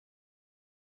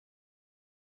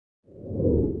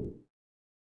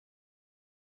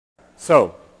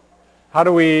So the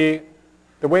way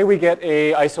we get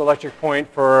a isoelectric point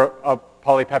for a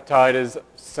polypeptide is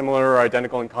similar or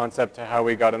identical in concept to how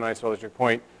we got an isoelectric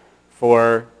point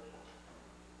for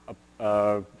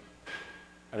an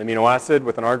amino acid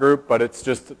with an R group, but it's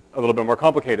just a little bit more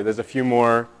complicated. There's a few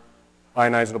more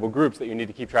ionizable groups that you need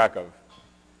to keep track of.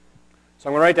 So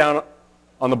I'm going to write down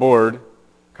on the board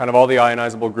kind of all the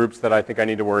ionizable groups that I think I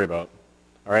need to worry about.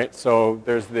 All right, so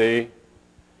there's the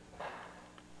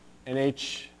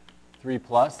NH3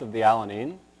 plus of the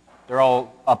alanine. They're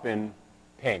all up in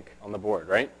pink on the board,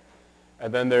 right?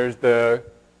 And then there's the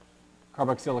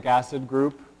carboxylic acid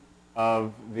group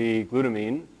of the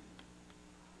glutamine.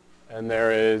 And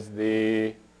there is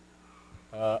the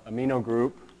amino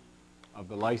group of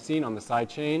the lysine on the side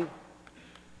chain.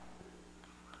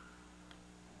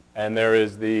 And there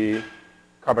is the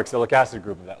carboxylic acid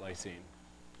group of that lysine.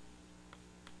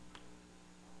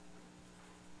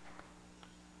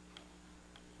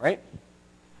 Right?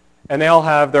 And they all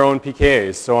have their own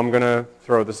pKa's, so I'm going to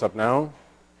throw this up now.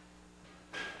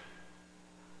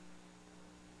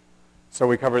 So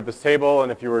we covered this table,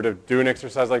 and if you were to do an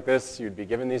exercise like this, you'd be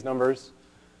given these numbers.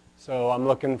 So I'm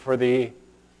looking for the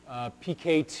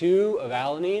pK2 of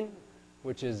alanine,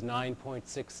 which is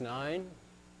 9.69.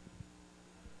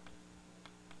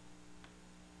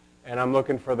 And I'm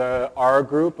looking for the R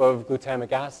group of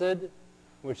glutamic acid,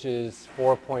 which is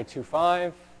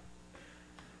 4.25.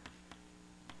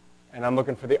 And I'm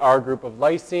looking for the R group of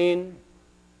lysine,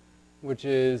 which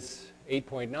is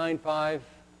 8.95.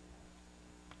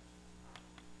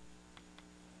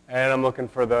 And I'm looking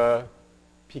for the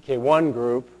pK1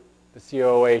 group, the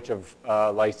COOH of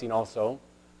lysine also,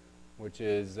 which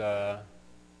is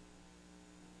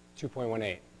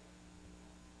 2.18.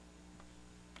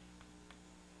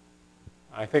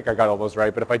 I think I got all those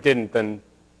right, but if I didn't, then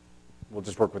we'll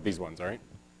just work with these ones, all right?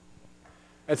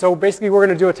 And so basically we're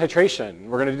going to do a titration.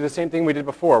 We're going to do the same thing we did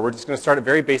before. We're just going to start at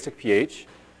very basic pH,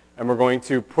 and we're going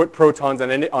to put protons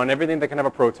on everything that can have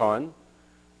a proton,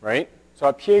 right? So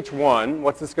at pH 1,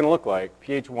 what's this going to look like?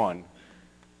 pH 1.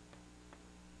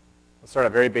 Let's start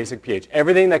at very basic pH.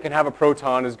 Everything that can have a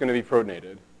proton is going to be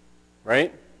protonated,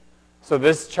 right? So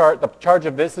this the charge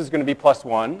of this is going to be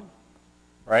 +1,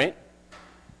 right?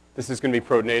 This is going to be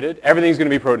protonated. Everything's going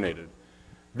to be protonated.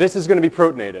 This is going to be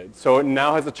protonated, so it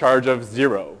now has a charge of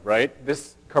 0, right?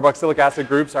 This carboxylic acid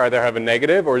groups either have a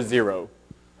negative or 0.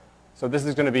 So this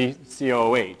is going to be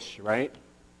COOH, right,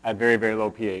 at very, very low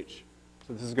pH.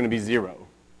 So this is going to be 0.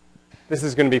 This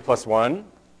is going to be +1,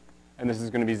 and this is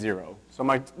going to be 0. So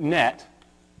my net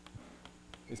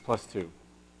is +2.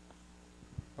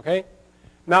 Okay?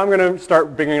 Now I'm going to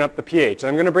start bringing up the pH.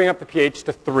 I'm going to bring up the pH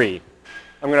to 3.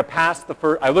 I'm going to pass the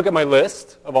first. I look at my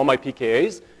list of all my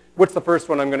pKa's. What's the first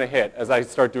one I'm going to hit as I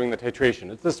start doing the titration?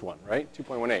 It's this one, right?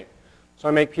 2.18. So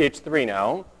I make pH 3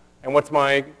 now. And what's it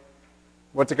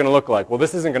going to look like? Well,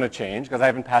 this isn't going to change because I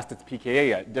haven't passed its pKa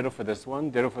yet. Ditto for this one.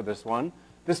 Ditto for this one.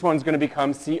 This one's going to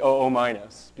become COO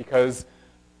minus because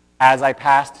as I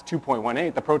passed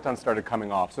 2.18, the protons started coming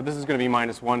off. So this is going to be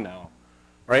 -1 now,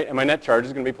 right? And my net charge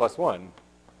is going to be +1. And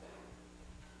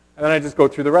then I just go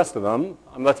through the rest of them.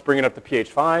 Let's bring it up to pH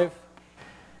 5.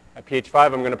 At pH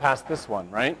 5, I'm going to pass this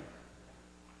one, right?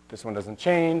 This one doesn't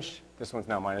change. This one's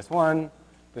now -1.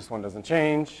 This one doesn't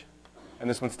change. And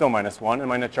this one's still -1, and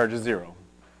my net charge is 0.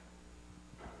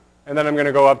 And then I'm going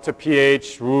to go up to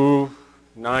pH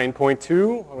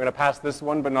 9.2. I'm going to pass this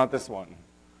one, but not this one.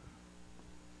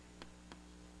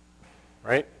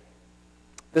 Right?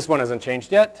 This one hasn't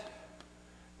changed yet.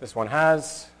 This one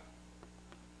has.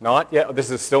 Not yet. This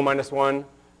is still -1.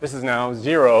 This is now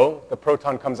 0. The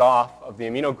proton comes off of the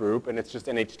amino group, and it's just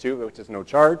NH2, which has no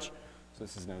charge. So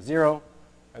this is now 0.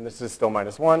 And this is still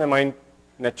 -1, and my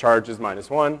net charge is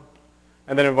 -1.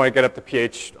 And then if I get up to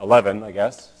pH 11, I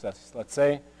guess, so let's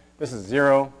say, this is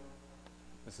 0.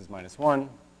 This is -1.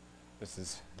 This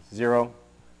is 0.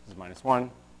 This is -1.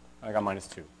 I got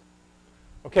 -2.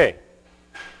 Okay.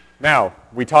 Now,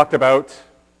 we talked about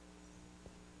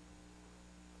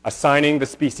assigning the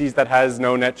species that has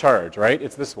no net charge, right?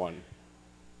 It's this one.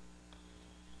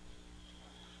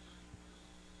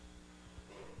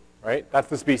 Right? That's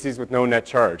the species with no net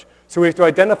charge. So we have to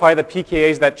identify the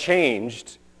pKa's that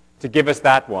changed to give us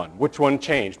that one. Which one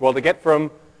changed? Well, to get from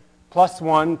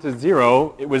 +1 to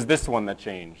 0, it was this one that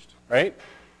changed, right?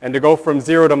 And to go from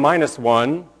 0 to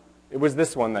 -1, it was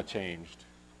this one that changed,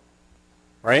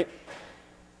 right?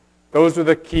 Those are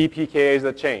the key pKa's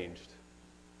that changed.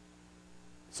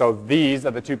 So these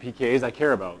are the two pKa's I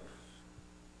care about.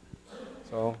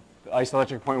 So the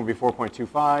isoelectric point will be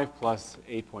 4.25 plus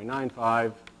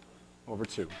 8.95 over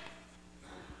 2.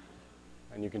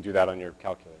 And you can do that on your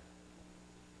calculator.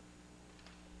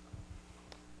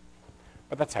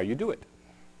 But that's how you do it.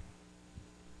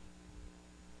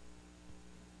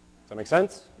 Does that make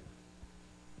sense?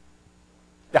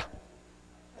 Yeah.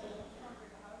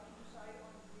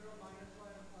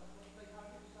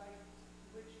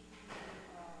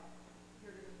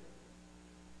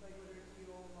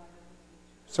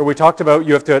 So we talked about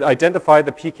you have to identify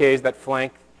the pKs that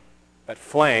flank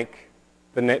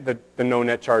the no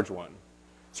net charge one.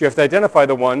 So you have to identify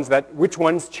the ones which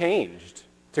ones changed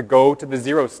to go to the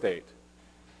 0 state,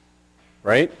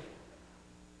 right?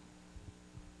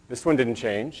 This one didn't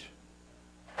change.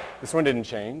 This one didn't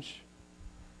change.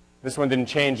 This one didn't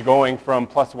change going from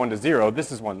 +1 to 0.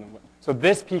 This is one. So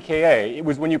this pKa, it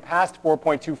was when you passed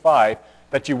 4.25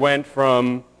 that you went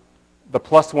from the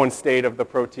 +1 state of the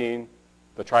protein,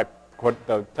 the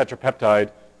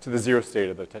tetrapeptide, to the 0 state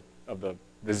of the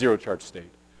 0 charge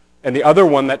state. And the other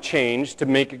one that changed to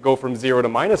make it go from 0 to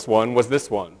 -1 was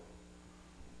this one.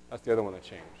 That's the other one that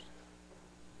changed.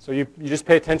 So you just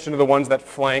pay attention to the ones that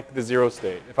flank the 0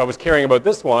 state. If I was caring about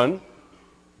this one,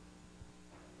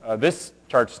 this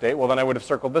charge state, well, then I would have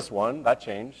circled this one. That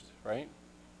changed, right?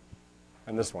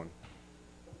 And this one.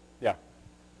 Yeah.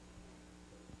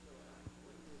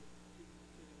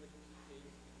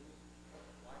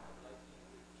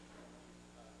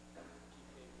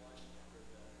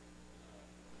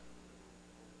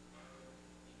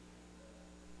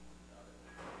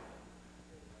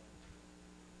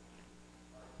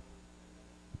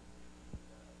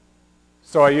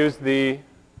 So I used the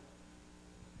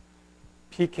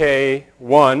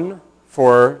pK1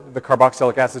 for the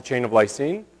carboxylic acid chain of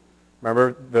lysine.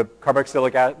 Remember, the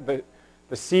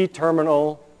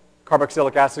C-terminal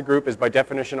carboxylic acid group is by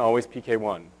definition always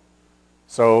pK1.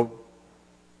 So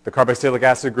the carboxylic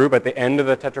acid group at the end of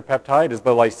the tetrapeptide is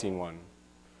the lysine one.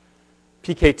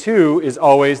 pK2 is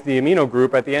always the amino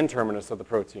group at the N-terminus of the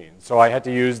protein. So I had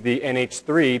to use the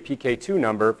NH3 pK2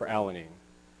 number for alanine.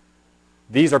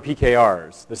 These are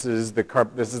pKRs. This is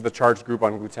the charged group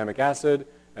on glutamic acid,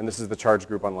 and this is the charged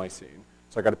group on lysine.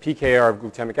 So I got a pKr of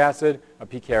glutamic acid, a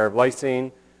pKr of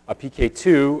lysine, a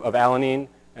pK2 of alanine,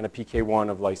 and a pK1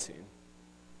 of lysine.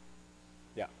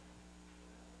 Yeah.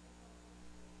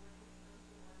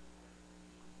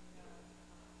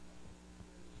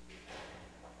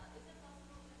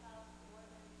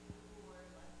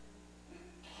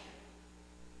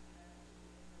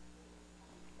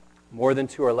 More than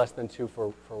 2 or less than 2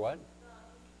 for what?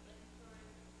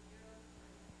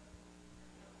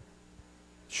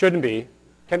 Shouldn't be.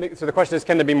 So the question is,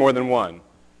 can there be more than one?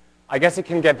 I guess it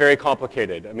can get very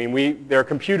complicated. I mean, there are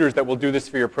computers that will do this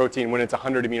for your protein when it's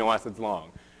 100 amino acids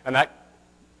long. And that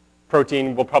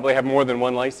protein will probably have more than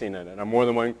one lysine in it, or more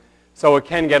than one. So it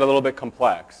can get a little bit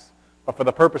complex. But for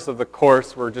the purpose of the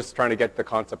course, we're just trying to get the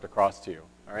concept across to you.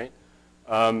 All right?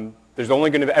 There's only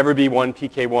going to ever be one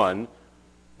PK1.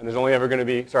 And there's only ever going to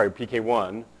be, PK1,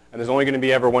 and there's only going to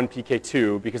be ever one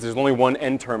PK2 because there's only one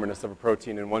N-terminus of a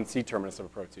protein and one C-terminus of a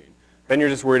protein. Then you're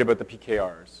just worried about the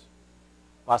pKRs.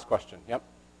 Last question. Yep.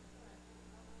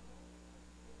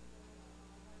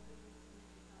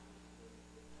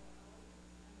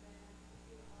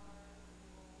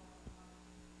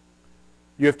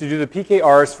 You have to do the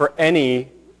pKRs for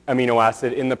any amino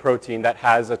acid in the protein that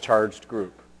has a charged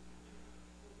group.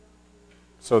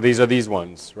 So these are these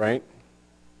ones, right?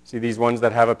 See these ones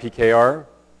that have a pKr?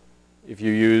 If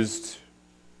you used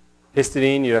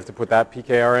histidine, you'd have to put that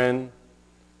pKr in,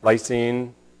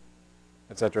 lysine,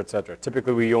 et cetera, et cetera.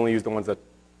 Typically, we only use the ones that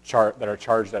are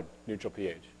charged at neutral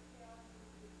pH.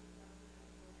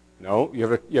 No,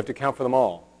 you have to count for them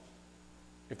all.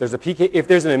 If there's an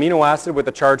amino acid with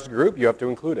a charged group, you have to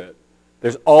include it.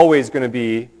 There's always going to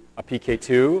be a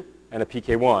pK2 and a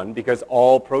pK1 because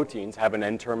all proteins have an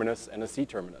N-terminus and a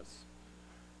C-terminus.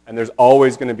 And there's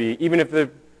always going to be, even if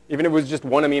it was just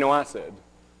one amino acid,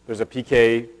 there's a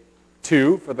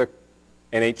pK2 for the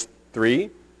NH3,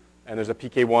 and there's a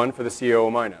pK1 for the COO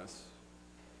minus,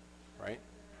 right?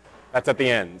 That's at the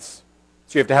ends.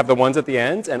 So you have to have the ones at the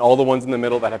ends and all the ones in the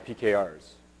middle that have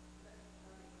pKRs.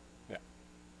 Yeah.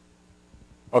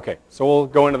 Okay, so we'll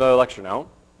go into the lecture now.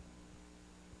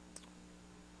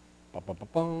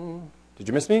 Did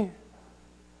you miss me?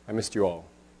 I missed you all.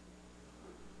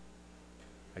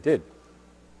 I did.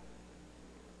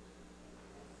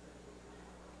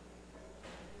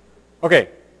 Okay,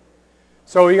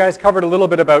 so you guys covered a little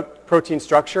bit about protein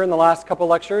structure in the last couple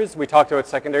lectures. We talked about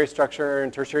secondary structure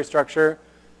and tertiary structure.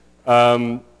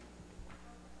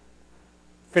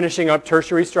 Finishing up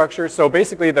tertiary structure. So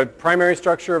basically the primary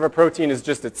structure of a protein is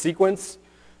just its sequence.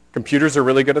 Computers are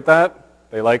really good at that.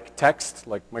 They like text,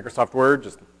 like Microsoft Word,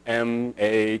 just M,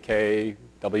 A, K,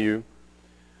 W.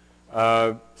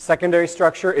 Secondary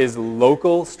structure is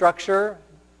local structure.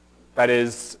 That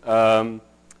is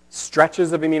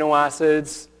stretches of amino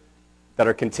acids that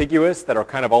are contiguous, that are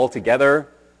kind of all together,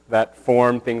 that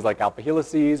form things like alpha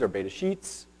helices or beta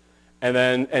sheets.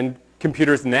 And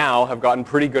computers now have gotten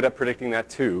pretty good at predicting that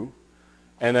too.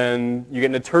 And then you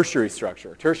get into tertiary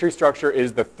structure. Tertiary structure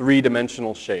is the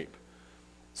three-dimensional shape.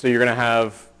 So you're going to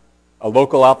have a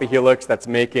local alpha helix that's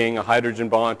making a hydrogen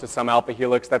bond to some alpha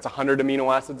helix that's 100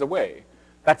 amino acids away.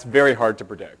 That's very hard to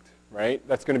predict, right?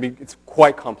 It's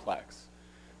quite complex.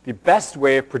 The best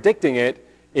way of predicting it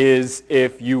is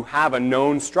if you have a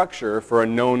known structure for a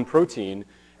known protein,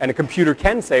 and a computer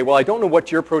can say, well, I don't know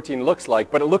what your protein looks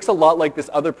like, but it looks a lot like this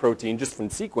other protein just from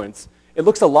sequence. It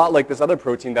looks a lot like this other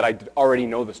protein that I already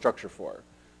know the structure for.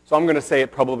 So I'm going to say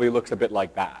it probably looks a bit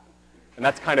like that. And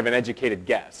that's kind of an educated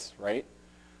guess, right?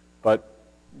 But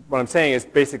what I'm saying is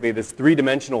basically this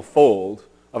three-dimensional fold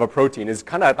of a protein is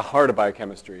kind of at the heart of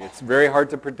biochemistry. It's very hard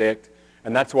to predict,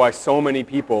 and that's why so many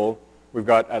people, we've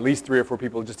got at least 3 or 4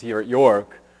 people just here at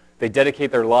York, they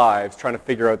dedicate their lives trying to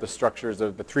figure out the structures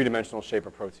of the three-dimensional shape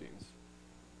of proteins.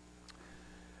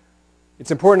 It's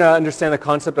important to understand the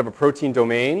concept of a protein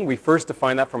domain. We first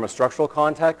define that from a structural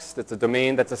context. It's a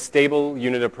domain that's a stable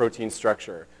unit of protein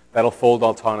structure that'll fold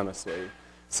autonomously.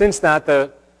 Since that,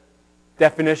 the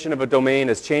definition of a domain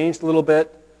has changed a little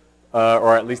bit,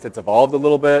 or at least it's evolved a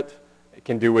little bit. It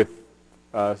can do with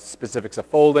specifics of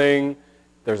folding.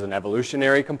 There's an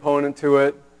evolutionary component to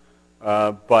it.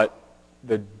 But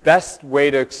the best way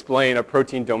to explain a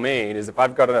protein domain is if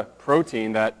I've got a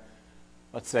protein that,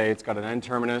 let's say it's got an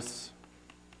N-terminus,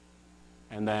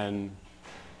 and then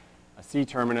a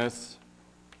C-terminus,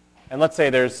 and let's say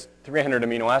there's 300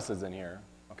 amino acids in here,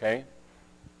 okay?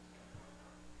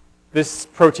 This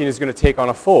protein is going to take on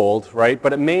a fold, right?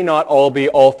 But it may not all be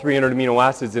all 300 amino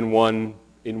acids in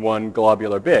one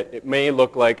globular bit. It may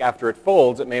look like, after it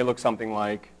folds, it may look something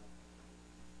like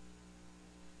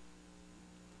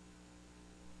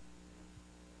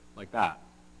that.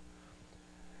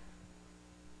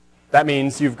 That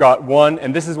means you've got one,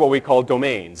 and this is what we call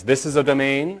domains. This is a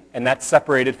domain, and that's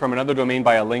separated from another domain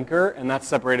by a linker, and that's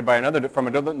separated by from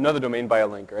another domain by a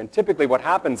linker. And typically what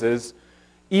happens is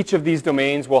each of these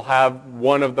domains will have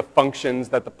one of the functions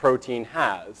that the protein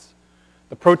has.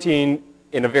 The protein,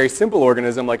 in a very simple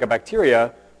organism like a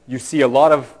bacteria, you see a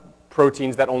lot of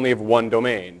proteins that only have one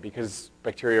domain because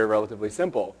bacteria are relatively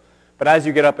simple. But as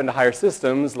you get up into higher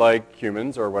systems like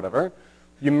humans or whatever,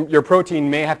 your protein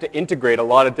may have to integrate a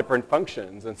lot of different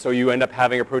functions, and so you end up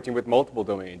having a protein with multiple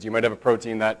domains. You might have a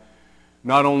protein that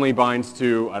not only binds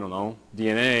to, I don't know,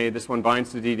 DNA, this one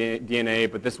binds to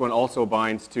DNA, but this one also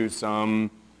binds to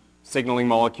some signaling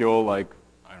molecule like,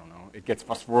 I don't know, it gets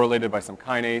phosphorylated by some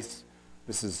kinase.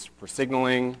 This is for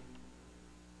signaling,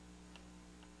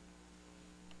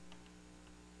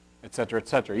 et cetera, et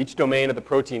cetera. Each domain of the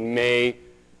protein may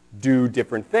do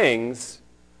different things,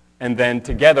 and then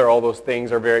together all those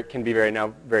things can be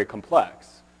very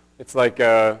complex. It's like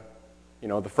the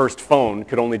first phone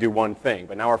could only do one thing,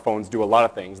 but now our phones do a lot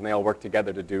of things, and they all work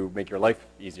together to make your life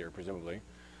easier, presumably.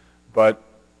 But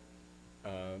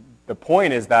the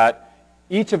point is that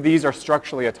each of these are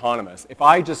structurally autonomous. If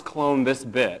I just clone this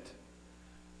bit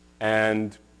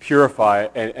and purify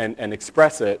and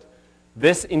express it,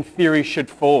 this, in theory, should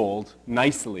fold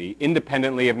nicely,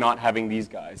 independently of not having these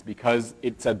guys, because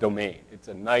it's a domain. It's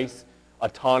a nice,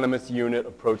 autonomous unit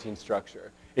of protein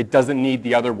structure. It doesn't need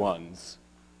the other ones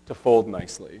to fold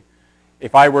nicely.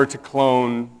 If I were to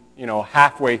clone,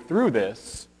 halfway through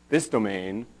this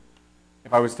domain,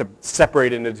 if I was to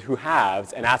separate it into two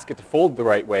halves and ask it to fold the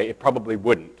right way, it probably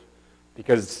wouldn't,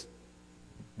 because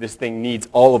this thing needs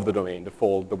all of the domain to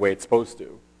fold the way it's supposed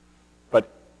to. But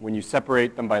when you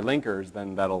separate them by linkers,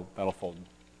 then that'll fold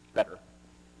better.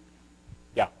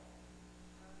 Yeah?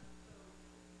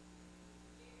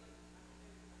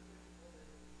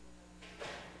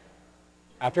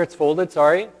 After it's folded,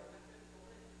 sorry?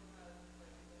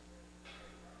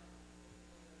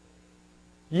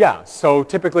 Yeah, so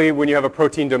typically when you have a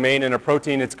protein domain in a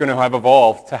protein, it's going to have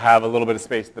evolved to have a little bit of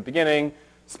space at the beginning,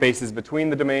 spaces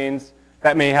between the domains.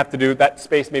 That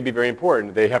space may be very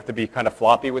important. They have to be kind of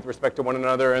floppy with respect to one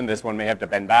another, and this one may have to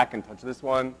bend back and touch this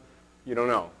one. You don't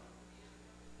know.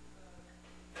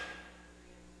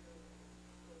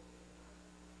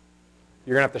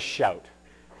 You're going to have to shout.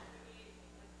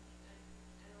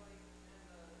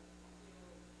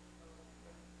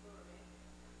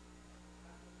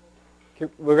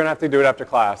 We're going to have to do it after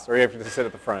class, or you have to sit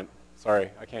at the front.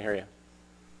 Sorry, I can't hear you.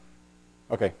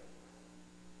 Okay.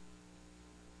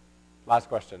 Last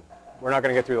question. We're not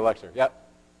going to get through the lecture. Yep.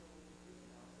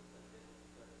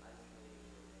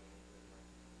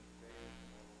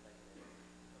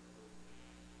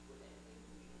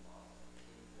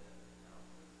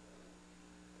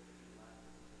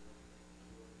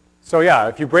 So yeah,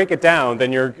 if you break it down,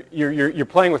 then you're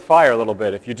playing with fire a little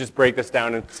bit. If you just break this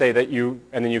down and say that and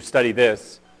then you study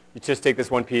this, you just take this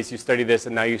one piece, you study this,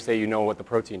 and now you say you know what the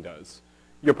protein does.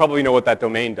 You'll probably know what that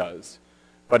domain does.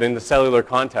 But in the cellular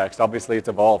context, obviously it's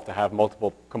evolved to have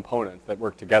multiple components that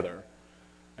work together.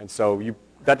 And so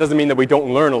that doesn't mean that we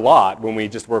don't learn a lot when we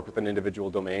just work with an individual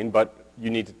domain, but you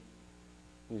need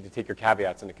to take your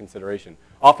caveats into consideration.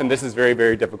 Often this is very,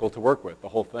 very difficult to work with, the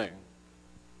whole thing.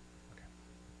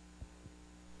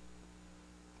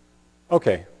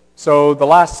 Okay, so the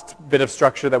last bit of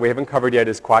structure that we haven't covered yet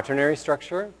is quaternary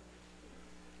structure.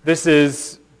 This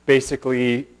is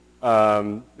basically,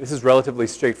 this is relatively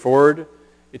straightforward.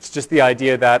 It's just the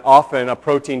idea that often a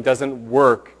protein doesn't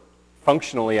work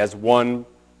functionally as one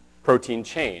protein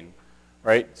chain,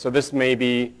 right? So this may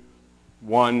be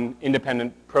one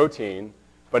independent protein,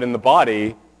 but in the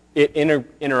body, it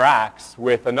interacts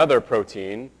with another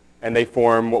protein, and they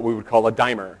form what we would call a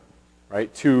dimer,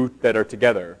 right? Two that are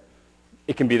together.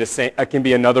 It can be the same. It can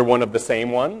be another one of the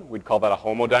same one. We'd call that a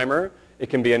homodimer. It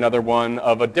can be another one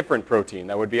of a different protein.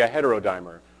 That would be a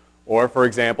heterodimer. Or, for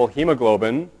example,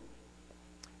 hemoglobin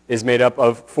is made up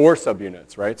of 4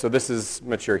 subunits, right? So this is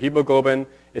mature hemoglobin.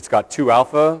 It's got 2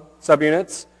 alpha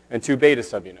subunits and 2 beta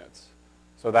subunits.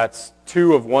 So that's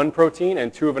 2 of one protein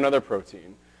and 2 of another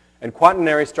protein. And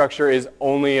quaternary structure is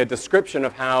only a description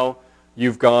of how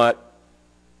you've got,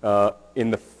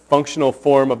 in the functional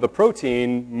form of the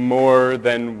protein, more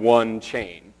than one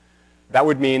chain. That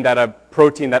would mean that a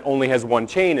protein that only has one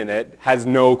chain in it has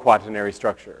no quaternary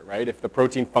structure, right? If the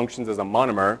protein functions as a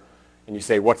monomer, and you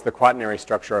say, what's the quaternary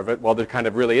structure of it? Well, there kind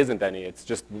of really isn't any. It's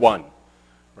just one,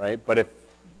 right? But if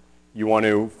you want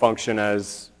to function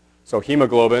as, so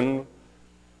hemoglobin,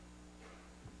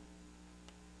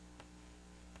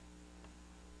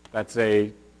 that's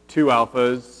a 2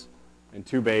 alphas and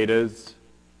 2 betas.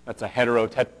 That's a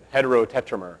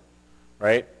heterotetramer,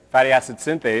 right? Fatty acid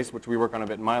synthase, which we work on a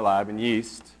bit in my lab in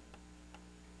yeast,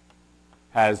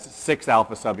 has 6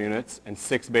 alpha subunits and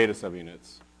 6 beta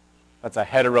subunits. That's a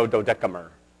heterododecamer,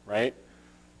 right?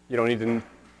 You don't need to,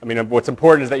 I mean, what's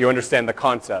important is that you understand the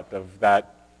concept of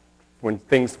that when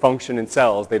things function in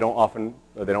cells, they don't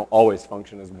always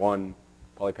function as one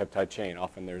polypeptide chain.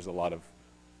 Often there's a lot of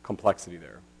complexity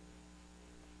there.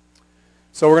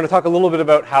 So we're going to talk a little bit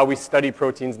about how we study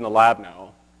proteins in the lab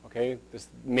now. Okay? This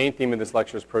main theme of this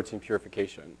lecture is protein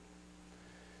purification.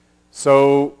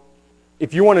 So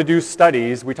if you want to do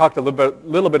studies, we talked a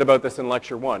little bit about this in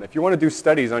lecture 1. If you want to do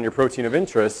studies on your protein of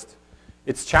interest,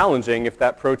 it's challenging if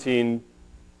that protein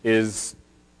is,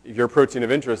 if your protein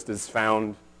of interest is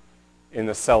found in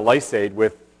the cell lysate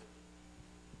with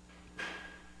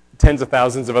tens of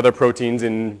thousands of other proteins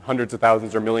in hundreds of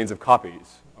thousands or millions of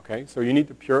copies. Okay? So you need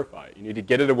to purify it. You need to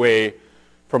get it away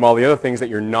from all the other things that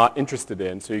you're not interested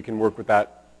in so you can work with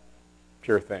that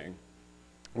pure thing.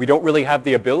 We don't really have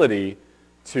the ability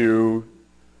to,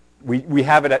 we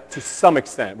have it to some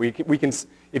extent. We can,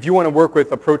 if you want to work with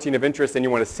a protein of interest and you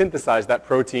want to synthesize that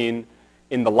protein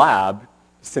in the lab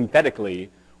synthetically,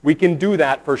 we can do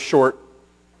that for short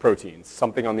proteins,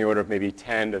 something on the order of maybe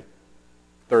 10 to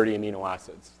 30 amino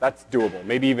acids. That's doable,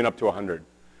 maybe even up to 100.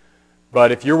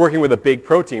 But if you're working with a big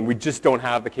protein, we just don't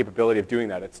have the capability of doing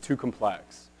that. It's too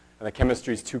complex, and the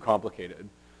chemistry is too complicated.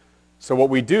 So what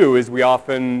we do is we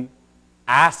often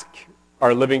ask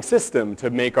our living system to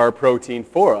make our protein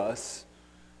for us,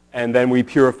 and then we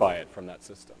purify it from that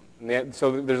system. And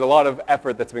so there's a lot of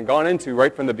effort that's been gone into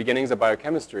right from the beginnings of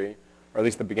biochemistry, or at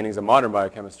least the beginnings of modern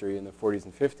biochemistry in the 40s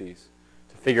and 50s,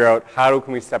 to figure out how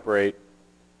can we separate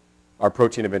our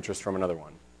protein of interest from another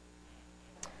one.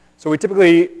 So we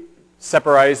typically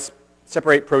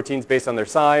separate proteins based on their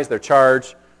size, their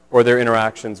charge, or their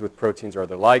interactions with proteins or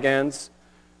other ligands.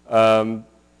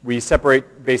 We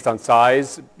separate based on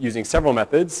size using several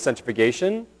methods: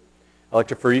 centrifugation,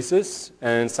 electrophoresis,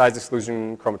 and size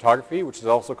exclusion chromatography, which is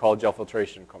also called gel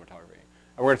filtration chromatography.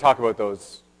 And we're going to talk about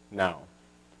those now.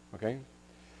 Okay?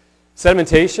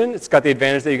 Sedimentation, it's got the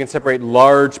advantage that you can separate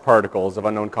large particles of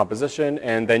unknown composition,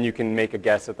 and then you can make a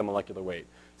guess at the molecular weight.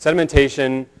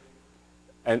 Sedimentation,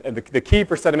 and the key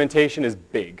for sedimentation is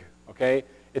big. Okay?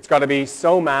 It's got to be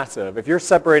so massive. If you're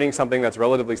separating something that's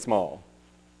relatively small,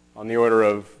 on the order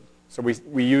of, so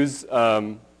we use,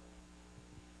 in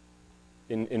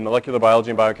molecular biology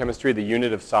and biochemistry, the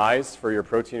unit of size for your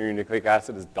protein or your nucleic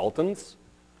acid is Daltons.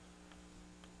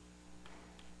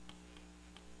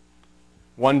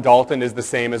 1 Dalton is the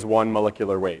same as 1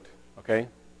 molecular weight. Okay?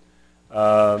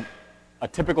 A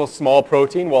typical small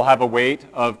protein will have a weight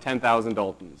of 10,000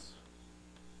 Daltons.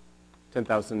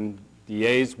 10,000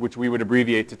 DAs, which we would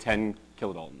abbreviate to 10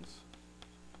 kilodaltons.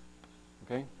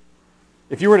 Okay?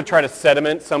 If you were to try to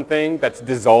sediment something that's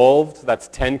dissolved, that's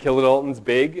 10 kilodaltons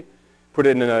big, put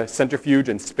it in a centrifuge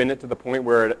and spin it to the point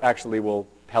where it actually will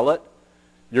pellet,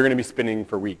 you're going to be spinning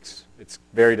for weeks. It's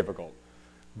very difficult.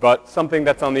 But something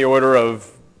that's on the order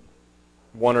of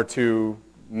 1 or 2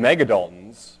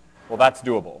 megadaltons, well, that's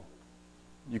doable.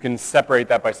 You can separate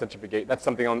that by centrifugation. That's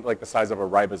something on like the size of a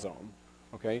ribosome.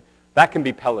 Okay? That can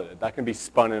be pelleted. That can be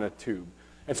spun in a tube.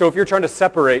 And so if you're trying to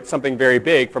separate something very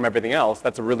big from everything else,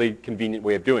 that's a really convenient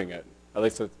way of doing it. At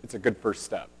least it's a good first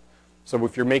step. So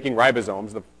if you're making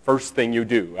ribosomes, the first thing you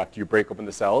do after you break open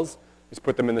the cells is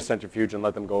put them in the centrifuge and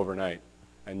let them go overnight.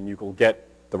 And you will get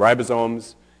the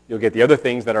ribosomes, you'll get the other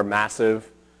things that are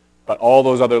massive, but all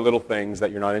those other little things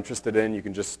that you're not interested in, you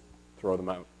can just throw them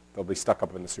out. They'll be stuck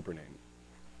up in the supername.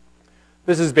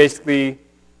 This is basically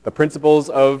the principles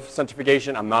of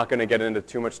centrifugation. I'm not going to get into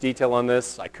too much detail on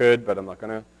this. I could, but I'm not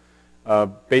going to.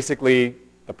 Basically,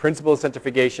 the principle of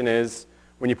centrifugation is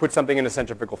when you put something in a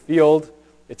centrifugal field,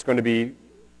 it's going to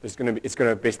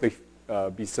basically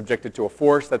be subjected to a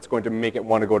force that's going to make it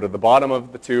want to go to the bottom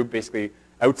of the tube, basically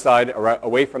outside,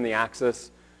 away from the axis.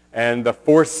 And the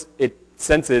force it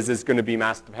senses is going to be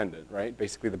mass dependent, right?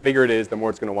 Basically, the bigger it is, the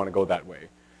more it's going to want to go that way.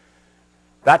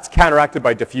 That's counteracted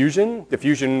by diffusion.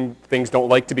 Diffusion, things don't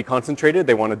like to be concentrated.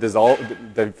 They want to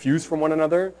diffuse from one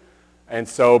another. And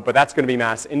so, but that's going to be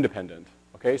mass independent.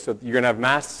 Okay, so you're going to have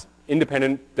mass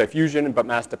independent diffusion, but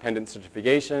mass dependent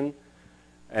centrifugation.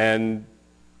 And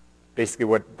basically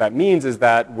what that means is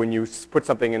that when you put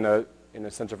something in a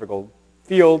centrifugal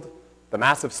field, the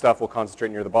massive stuff will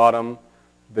concentrate near the bottom.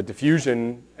 The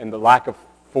diffusion and the lack of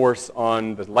force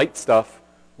on the light stuff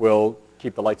will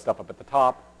keep the light stuff up at the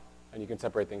top. And you can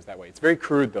separate things that way. It's very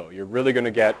crude, though. You're really going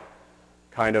to get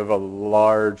kind of a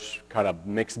large, kind of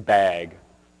mixed bag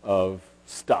of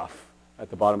stuff at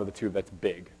the bottom of the tube that's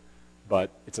big. But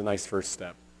it's a nice first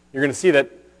step. You're going to see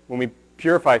that when we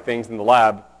purify things in the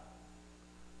lab,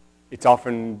 it's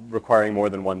often requiring more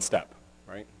than one step,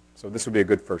 right? So this would be a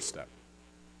good first step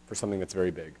for something that's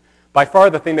very big. By far,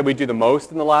 the thing that we do the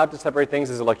most in the lab to separate things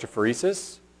is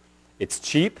electrophoresis. It's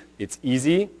cheap. It's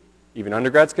easy. Even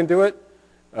undergrads can do it.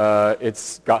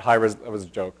 It's got high that was a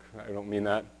joke. I don't mean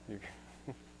that.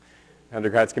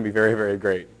 Undergrads can be very, very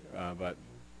great, but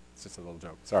it's just a little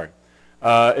joke. Sorry.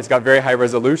 It's got very high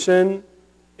resolution.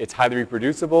 It's highly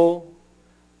reproducible,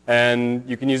 and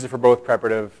you can use it for both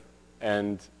preparative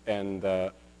and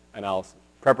analysis.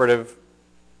 Preparative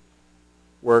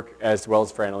work as well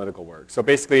as for analytical work. So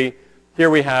basically, here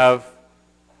we have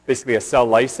basically a cell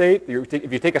lysate.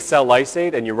 If you take a cell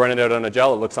lysate and you run it out on a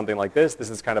gel, it looks something like this. This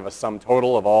is kind of a sum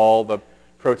total of all the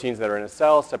proteins that are in a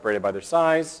cell separated by their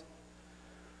size.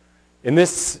 In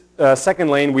this second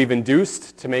lane, we've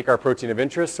induced to make our protein of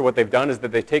interest. So what they've done is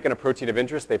that they've taken a protein of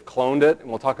interest, they've cloned it, and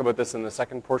we'll talk about this in the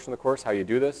second portion of the course, how you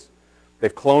do this.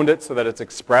 They've cloned it so that it's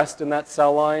expressed in that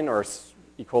cell line or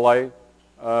E. coli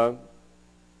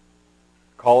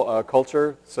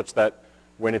culture, such that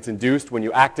when it's induced, when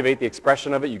you activate the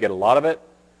expression of it, you get a lot of it.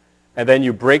 And then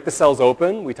you break the cells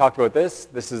open. We talked about this.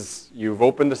 This is, you've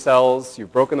opened the cells,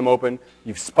 you've broken them open,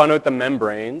 you've spun out the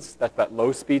membranes. That's that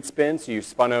low-speed spin. So you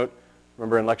spun out,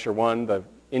 remember in lecture 1, the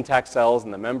intact cells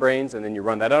and the membranes, and then you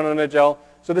run that out on a gel.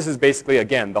 So this is basically,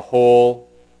 again, the whole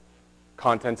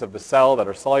contents of the cell that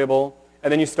are soluble.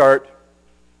 And then you start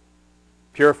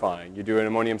purifying. You do an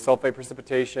ammonium sulfate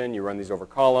precipitation, you run these over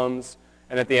columns,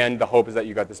 and at the end, the hope is that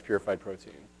you got this purified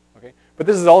protein. Okay? But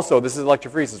this is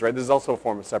electrophoresis, right? This is also a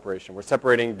form of separation. We're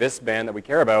separating this band that we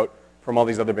care about from all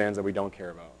these other bands that we don't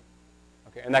care about.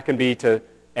 Okay? And that can be to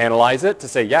analyze it, to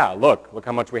say, yeah, look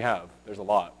how much we have. There's a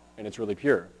lot, and it's really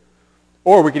pure.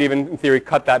 Or we could even, in theory,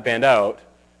 cut that band out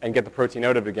and get the protein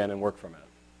out of it again and work from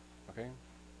it. Okay?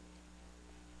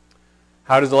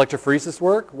 How does electrophoresis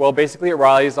work? Well, basically it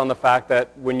relies on the fact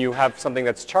that when you have something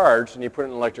that's charged and you put it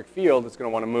in an electric field, it's going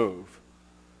to want to move.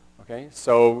 Okay,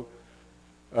 so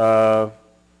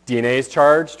DNA is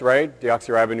charged, right?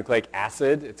 Deoxyribonucleic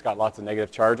acid. It's got lots of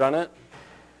negative charge on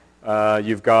it.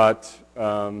 You've got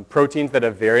proteins that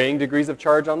have varying degrees of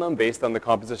charge on them based on the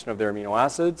composition of their amino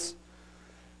acids.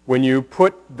 When you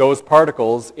put those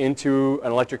particles into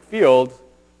an electric field,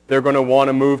 they're going to want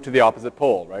to move to the opposite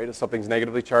pole, right? If something's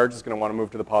negatively charged, it's going to want to move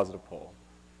to the positive pole,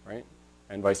 right?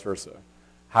 And vice versa.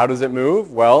 How does it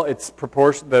move? Well, it's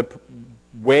the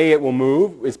way it will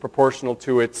move is proportional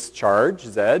to its charge,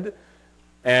 Z,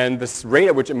 and the rate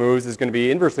at which it moves is going to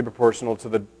be inversely proportional to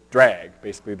the drag,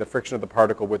 basically the friction of the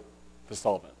particle with the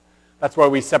solvent. That's why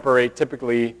we separate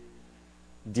typically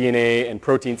DNA and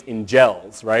proteins in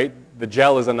gels, right? The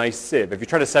gel is a nice sieve. If you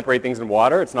try to separate things in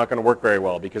water, it's not going to work very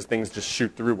well because things just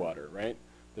shoot through water, right?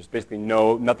 There's basically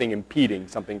nothing impeding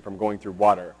something from going through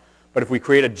water. But if we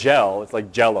create a gel, it's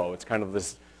like Jell-O. It's kind of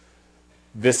this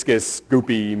viscous,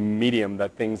 goopy medium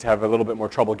that things have a little bit more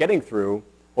trouble getting through.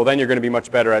 Well, then you're going to be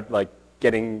much better at like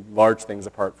getting large things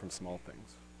apart from small things.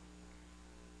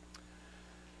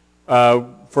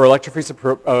 For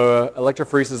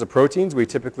electrophoresis of proteins, we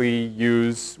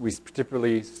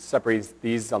typically separate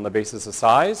these on the basis of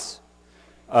size.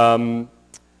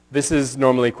 This is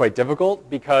normally quite difficult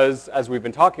because, as we've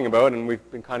been talking about, and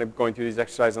we've been kind of going through these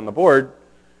exercises on the board,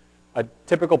 a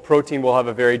typical protein will have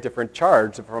a very different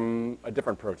charge from a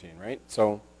different protein, right?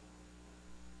 So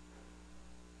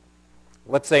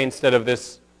let's say instead of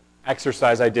this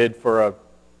exercise I did for a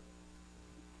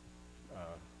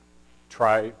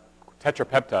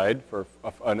tetrapeptide, for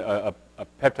a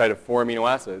peptide of 4 amino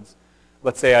acids,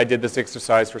 let's say I did this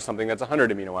exercise for something that's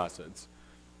 100 amino acids.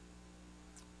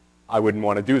 I wouldn't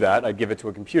want to do that. I'd give it to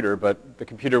a computer, but the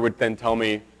computer would then tell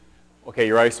me, okay,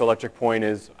 your isoelectric point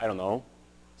is, I don't know,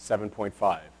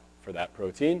 7.5 for that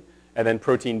protein. And then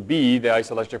protein B, the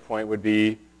isoelectric point would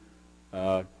be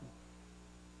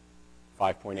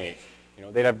 5.8. You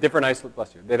know, they'd have different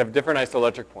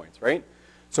isoelectric points, right?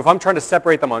 So if I'm trying to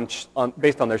separate them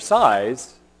based on their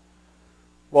size,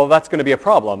 well, that's going to be a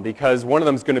problem because one of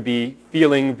them is going to be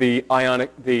feeling the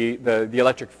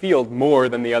electric field more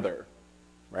than the other,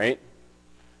 right?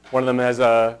 One of them has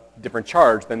a different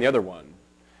charge than the other one.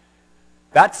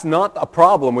 That's not a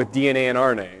problem with DNA and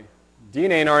RNA.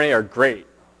 DNA and RNA are great.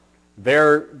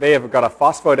 They have got a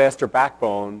phosphodiester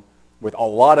backbone with a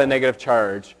lot of negative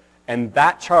charge, and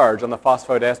that charge on the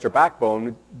phosphodiester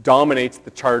backbone dominates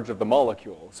the charge of the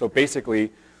molecule. So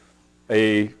basically,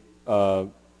 a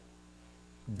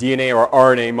DNA or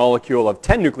RNA molecule of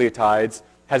 10 nucleotides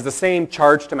has the same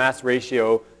charge to mass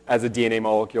ratio as a DNA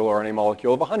molecule or RNA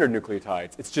molecule of 100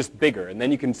 nucleotides. It's just bigger, and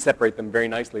then you can separate them very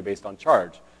nicely based on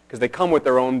charge, because they come with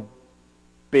their own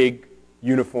big,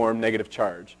 uniform negative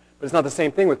charge. But it's not the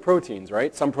same thing with proteins,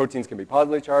 right? Some proteins can be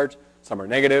positively charged, some are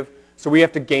negative. So we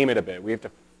have to game it a bit. We have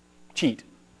to cheat.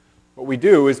 What we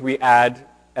do is we add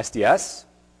SDS,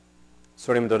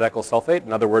 sodium dodecyl sulfate.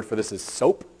 Another word for this is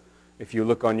soap. If you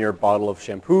look on your bottle of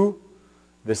shampoo,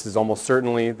 this is almost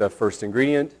certainly the first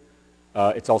ingredient.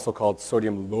 It's also called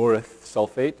sodium laureth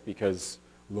sulfate because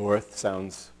laureth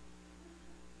sounds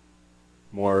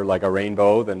more like a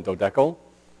rainbow than dodecyl.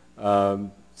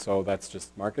 So that's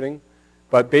just marketing.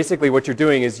 But basically what you're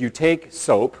doing is you take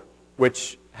soap,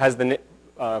 which has the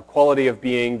quality of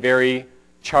being very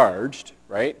charged,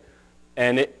 right?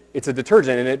 And it's a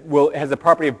detergent, and it has the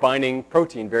property of binding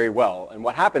protein very well. And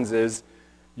what happens is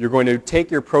you're going to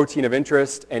take your protein of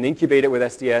interest and incubate it with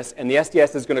SDS, and the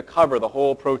SDS is going to cover the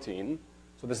whole protein.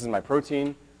 So this is my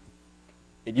protein.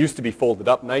 It used to be folded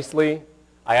up nicely.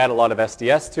 I add a lot of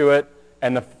SDS to it,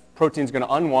 and the protein's going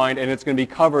to unwind, and it's going to be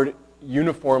covered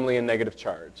uniformly in negative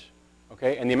charge.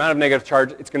 Okay? And the amount of negative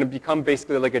charge, it's going to become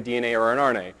basically like a DNA or an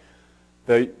RNA.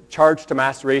 The charge to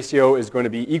mass ratio is going to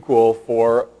be equal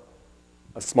for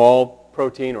a small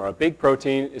protein or a big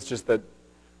protein. It's just that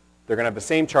they're going to have the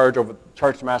same charge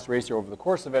to mass ratio over the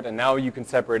course of it, and now you can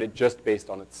separate it just based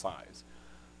on its size.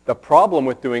 The problem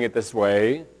with doing it this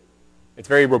way, it's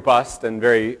very robust and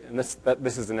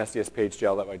this is an SDS page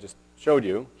gel that I just showed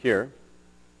you here,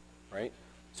 right?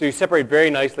 So you separate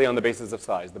very nicely on the basis of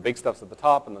size. The big stuff's at the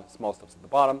top and the small stuff's at the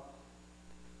bottom.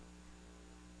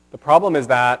 The problem is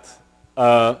that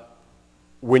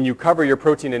when you cover your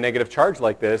protein in negative charge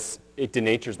like this, it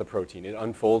denatures the protein. It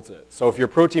unfolds it. So if your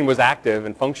protein was active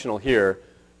and functional here,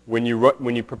 when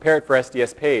you prepare it for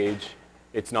SDS page,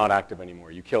 it's not active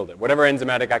anymore. You killed it. Whatever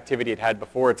enzymatic activity it had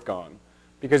before, it's gone,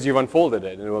 because you've unfolded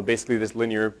it, and it will basically this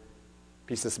linear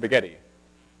piece of spaghetti.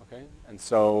 Okay? And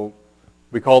so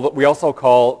we also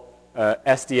call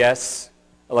SDS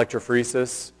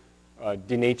electrophoresis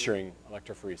denaturing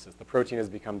electrophoresis. The protein has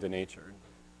become denatured.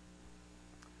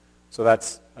 So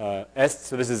that's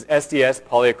so this is SDS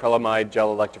polyacrylamide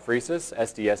gel electrophoresis,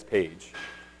 SDS page.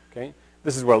 Okay?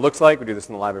 This is what it looks like. We do this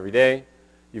in the lab every day.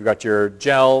 You've got your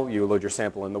gel, you load your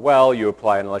sample in the well, you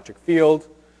apply an electric field,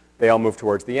 they all move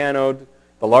towards the anode.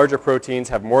 The larger proteins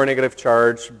have more negative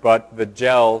charge, but the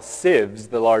gel sieves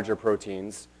the larger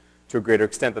proteins to a greater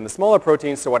extent than the smaller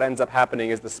proteins, so what ends up happening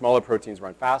is the smaller proteins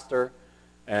run faster,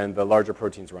 and the larger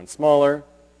proteins run smaller.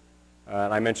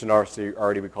 And I mentioned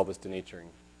already we call this denaturing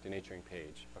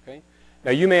page. Okay?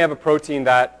 Now you may have a protein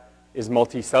that is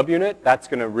multi-subunit. That's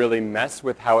going to really mess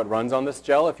with how it runs on this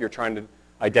gel if you're trying to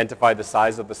identify the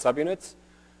size of the subunits.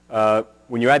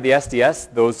 When you add the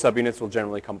SDS, those subunits will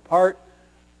generally come apart.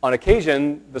 On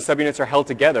occasion, the subunits are held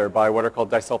together by what are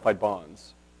called disulfide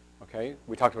bonds. Okay?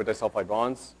 We talked about disulfide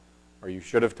bonds or you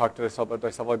should have talked about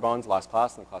disulfide bonds last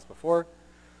class and the class before.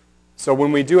 So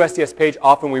when we do STS-Page,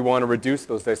 often we want to reduce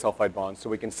those disulfide bonds so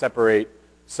we can separate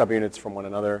subunits from one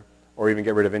another, or even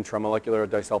get rid of intramolecular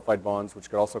disulfide bonds, which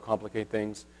could also complicate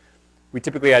things. We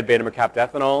typically add beta-mercaptan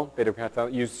ethanol.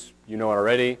 Beta-mercaptan, you know it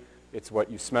already. It's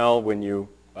what you smell when you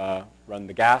run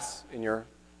the gas in your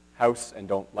house and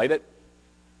don't light it.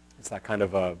 It's that kind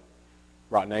of a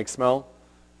rotten egg smell.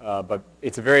 But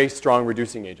it's a very strong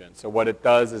reducing agent. So what it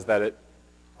does is that it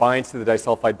binds to the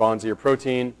disulfide bonds of your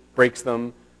protein, breaks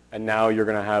them, and now you're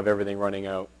going to have everything running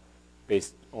out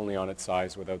based only on its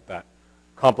size without that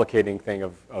complicating thing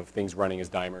of things running as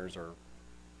dimers or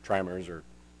trimers or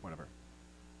whatever.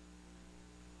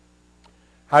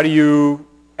 How do you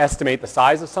estimate the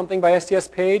size of something by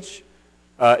STS-Page?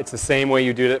 It's the same way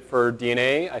you did it for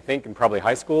DNA, I think, in probably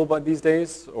high school but these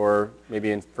days, or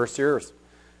maybe in first year.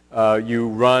 You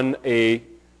run a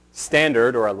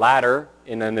standard or a ladder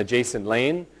in an adjacent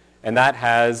lane, and that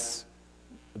has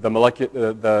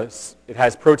it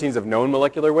has proteins of known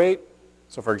molecular weight.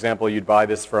 So for example, you'd buy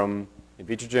this from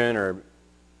Invitrogen or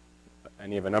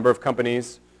any of a number of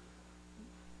companies.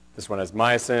 This one has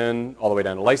myosin all the way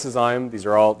down to lysozyme.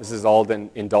 This is all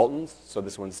in Daltons. So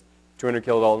this one's 200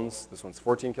 kilodaltons. This one's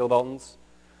 14 kilodaltons.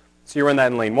 So you run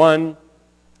that in lane 1.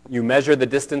 You measure the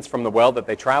distance from the well that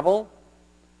they travel.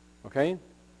 Okay?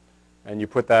 And you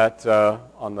put that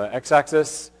on the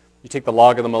x-axis. You take the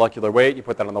log of the molecular weight, you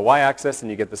put that on the y-axis, and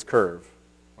you get this curve,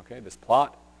 okay, this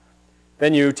plot.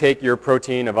 Then you take your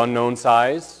protein of unknown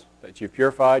size that you've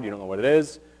purified, you don't know what it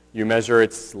is, you measure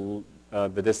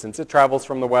the distance it travels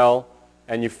from the well,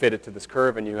 and you fit it to this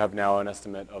curve, and you have now an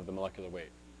estimate of the molecular weight.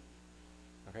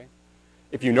 Okay?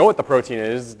 If you know what the protein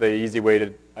is, the easy way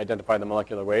to identify the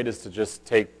molecular weight is to just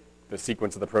take the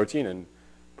sequence of the protein and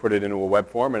put it into a web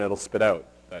form, and it'll spit out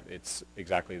that it's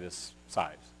exactly this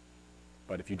size.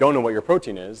 But if you don't know what your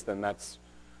protein is, then that's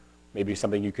maybe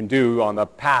something you can do on the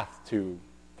path to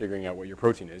figuring out what your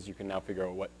protein is. You can now figure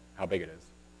out how big it is.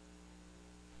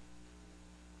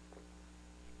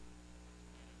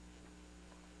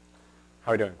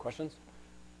 How are we doing? Questions?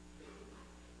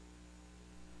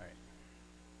 All right.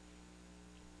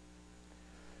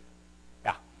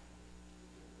 Yeah.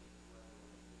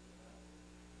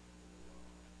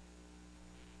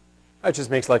 That just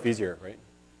makes life easier, right?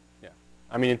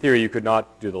 I mean, in theory, you could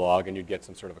not do the log and you'd get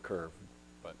some sort of a curve,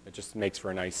 but it just makes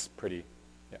for a nice, pretty,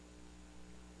 yeah.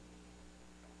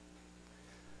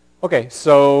 Okay,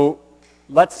 so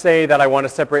let's say that I want to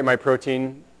separate my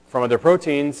protein from other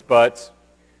proteins, but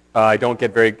I'm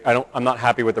not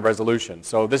happy with the resolution.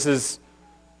 So this is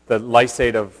the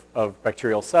lysate of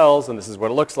bacterial cells, and this is what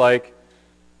it looks like.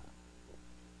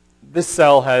 This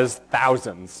cell has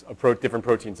thousands of different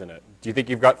proteins in it. Do you think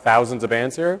you've got thousands of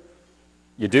bands here?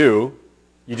 You do.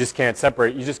 You just can't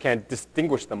separate, you just can't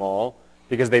distinguish them all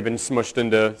because they've been smushed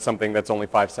into something that's only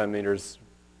 5 centimeters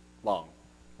long,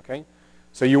 okay?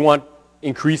 So you want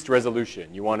increased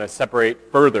resolution. You want to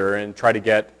separate further and try to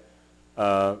get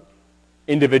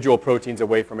individual proteins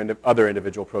away from other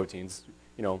individual proteins.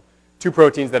 You know, 2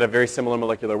 proteins that have very similar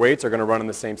molecular weights are going to run in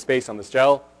the same space on this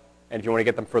gel, and if you want to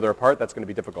get them further apart, that's going to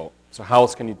be difficult. So how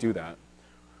else can you do that?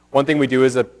 One thing we do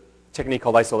is a technique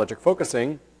called isoelectric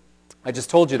focusing. I just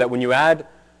told you that when you add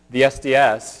the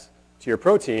SDS to your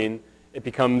protein, it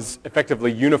becomes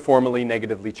effectively uniformly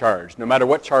negatively charged. No matter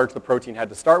what charge the protein had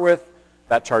to start with,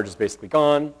 that charge is basically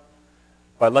gone.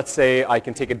 But let's say I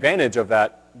can take advantage of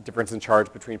that difference in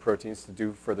charge between proteins to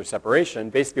do further separation.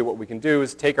 Basically what we can do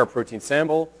is take our protein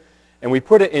sample and we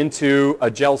put it into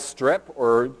a gel strip,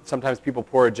 or sometimes people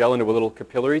pour a gel into a little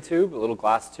capillary tube, a little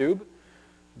glass tube.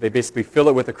 They basically fill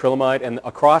it with acrylamide, and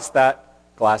across that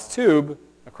glass tube,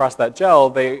 across that gel,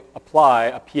 they apply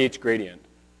a pH gradient,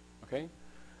 okay?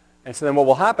 And so then what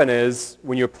will happen is,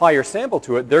 when you apply your sample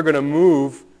to it, they're going to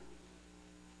move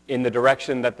in the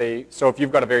direction that so if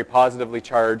you've got a very positively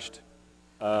charged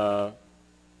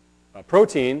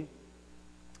protein,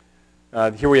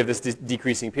 here we have this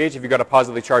decreasing pH. If you've got a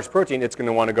positively charged protein, it's going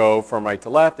to want to go from right to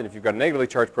left, and if you've got a negatively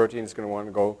charged protein, it's going to want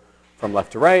to go from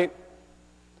left to right.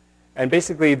 And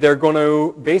basically,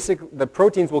 the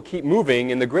proteins will keep moving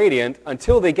in the gradient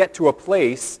until they get to a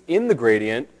place in the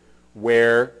gradient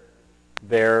where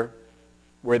they've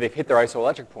hit their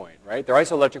isoelectric point, right? Their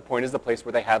isoelectric point is the place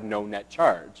where they have no net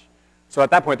charge. So at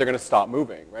that point, they're going to stop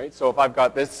moving, right? So if I've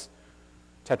got this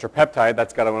tetrapeptide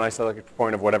that's got an isoelectric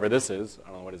point of whatever this is, I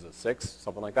don't know, what is it, 6,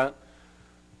 something like that?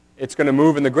 It's going to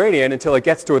move in the gradient until it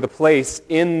gets to the place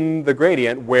in the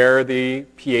gradient where the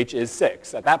pH is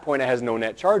 6. At that point, it has no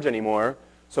net charge anymore,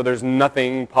 so there's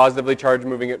nothing positively charged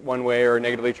moving it one way or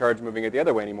negatively charged moving it the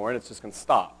other way anymore, and it's just going to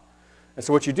stop. And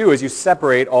so what you do is you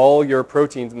separate all your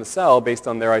proteins in the cell based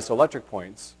on their isoelectric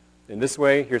points. In this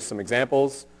way, here's some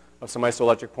examples of some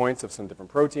isoelectric points of some different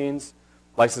proteins.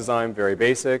 Lysozyme, very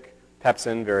basic.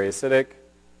 Pepsin, very acidic.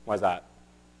 Why is that?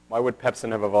 Why would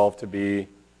pepsin have evolved to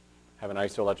have an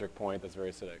isoelectric point that's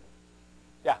very acidic?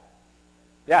 Yeah.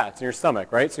 Yeah, it's in your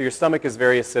stomach, right? So your stomach is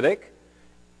very acidic.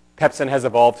 Pepsin has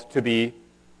evolved to be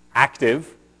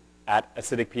active at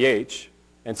acidic pH,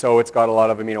 and so it's got a lot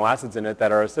of amino acids in it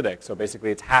that are acidic. So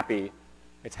basically it's happy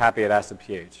at acid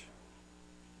pH.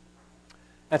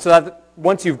 And so that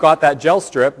once you've got that gel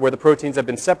strip where the proteins have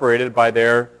been separated by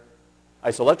their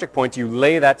isoelectric points, you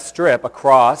lay that strip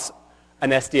across an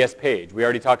SDS page. We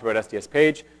already talked about SDS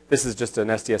page. This is just an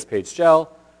SDS page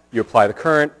gel. You apply the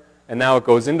current, and now it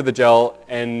goes into the gel,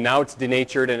 and now it's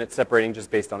denatured and it's separating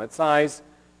just based on its size.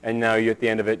 And now at the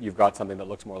end of it, you've got something that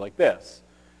looks more like this.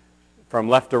 From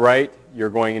left to right, you're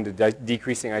going into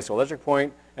decreasing isoelectric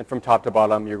point, and from top to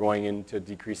bottom, you're going into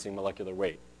decreasing molecular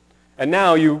weight. And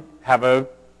now you have a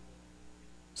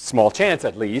small chance,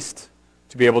 at least,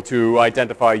 to be able to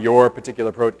identify your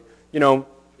particular protein. You know,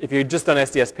 if you had just done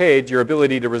SDS page, your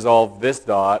ability to resolve this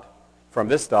dot from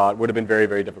this dot would have been very,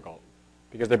 very difficult,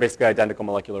 because they're basically identical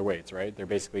molecular weights, right? They're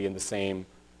basically in the same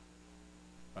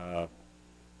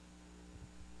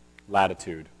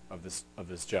latitude of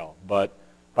this gel. But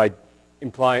by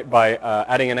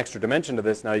adding an extra dimension to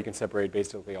this, now you can separate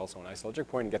basically also an isoelectric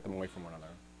point and get them away from one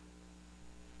another.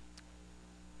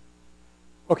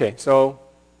 Okay, so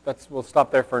we'll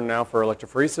stop there for now for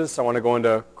electrophoresis. I want to go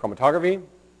into chromatography.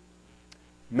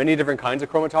 Many different kinds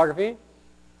of chromatography.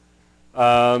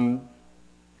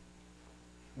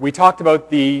 We talked about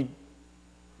the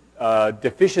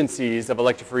deficiencies of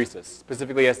electrophoresis,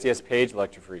 specifically SDS page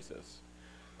electrophoresis.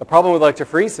 The problem with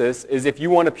electrophoresis is if you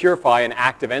want to purify an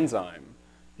active enzyme,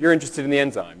 you're interested in the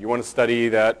enzyme. You want to study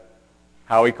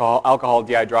how alcohol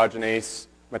dehydrogenase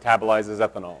metabolizes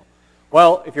ethanol.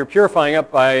 Well, if you're purifying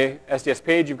up by SDS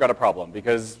page, you've got a problem,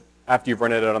 because after you've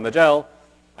run it out on the gel,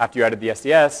 after you added the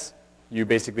SDS, you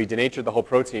basically denatured the whole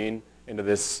protein into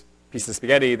this piece of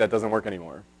spaghetti that doesn't work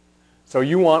anymore. So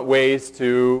you want ways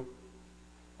to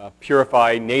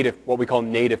purify what we call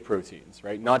native proteins,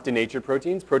 right? Not denatured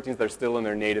proteins, proteins that are still in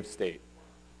their native state.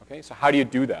 Okay, so how do you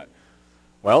do that?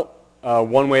 Well,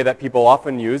 one way that people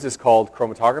often use is called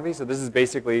chromatography. So this is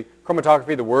basically,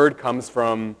 chromatography, the word comes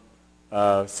from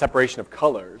separation of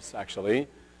colors, actually.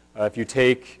 If you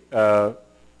take a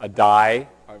dye,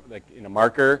 like in a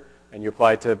marker, and you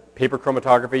apply it to paper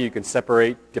chromatography, you can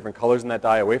separate different colors in that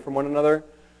dye away from one another.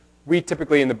 We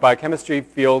typically, in the biochemistry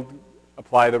field,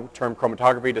 apply the term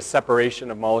chromatography to separation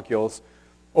of molecules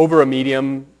over a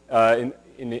medium.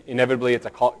 Inevitably,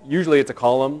 usually it's a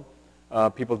column.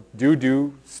 People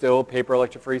do still paper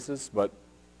electrophoresis, but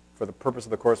for the purpose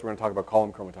of the course, we're going to talk about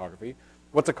column chromatography.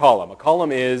 What's a column? A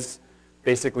column is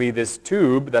basically this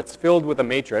tube that's filled with a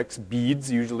matrix,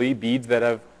 beads usually, beads that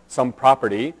have some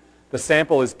property. The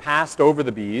sample is passed over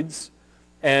the beads,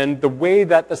 and the way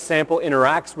that the sample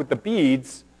interacts with the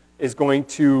beads is going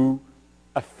to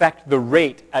affect the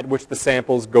rate at which the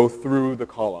samples go through the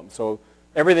column. So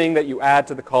everything that you add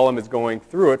to the column is going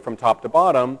through it from top to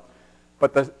bottom,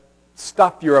 but the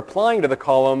stuff you're applying to the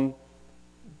column,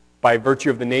 by virtue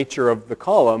of the nature of the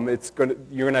column, you're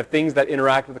going to have things that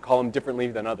interact with the column differently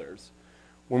than others.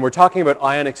 When we're talking about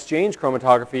ion exchange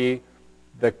chromatography,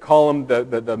 the column,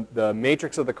 the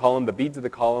matrix of the column, the beads of the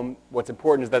column, what's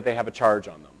important is that they have a charge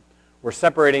on them. We're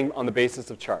separating on the basis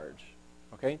of charge.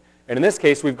 Okay? And in this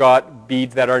case, we've got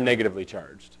beads that are negatively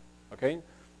charged. Okay?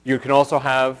 You can also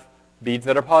have beads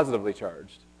that are positively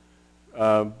charged.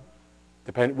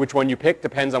 Which one you pick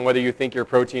depends on whether you think your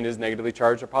protein is negatively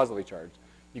charged or positively charged.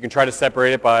 You can try to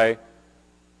separate it by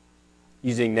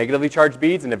using negatively charged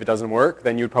beads, and if it doesn't work,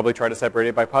 then you'd probably try to separate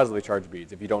it by positively charged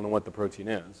beads if you don't know what the protein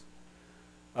is.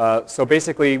 So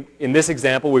basically, in this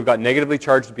example, we've got negatively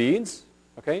charged beads.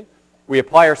 Okay? We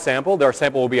apply our sample. Our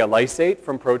sample will be a lysate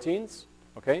from proteins.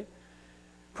 Okay?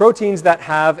 Proteins that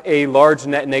have a large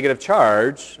net negative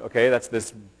charge, okay, that's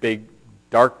this big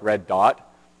dark red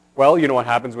dot. Well, you know what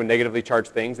happens when negatively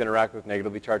charged things interact with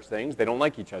negatively charged things? They don't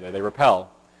like each other. They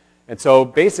repel. And so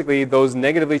basically, those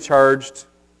negatively charged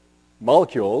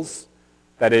molecules,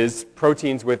 that is,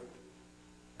 proteins with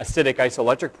acidic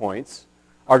isoelectric points,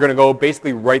 are going to go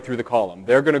basically right through the column.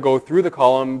 They're going to go through the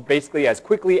column basically as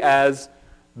quickly as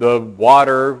the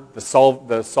water, the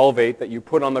solvate that you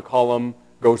put on the column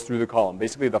goes through the column.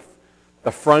 Basically,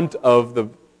 the front of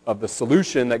the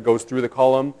solution that goes through the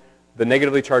column, the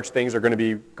negatively charged things are going to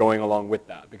be going along with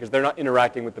that because they're not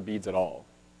interacting with the beads at all.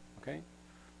 Okay?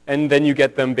 And then you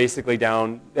get them basically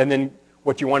down, and then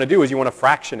what you want to do is you want to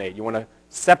fractionate. You want to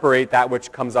separate that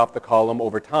which comes off the column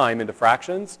over time into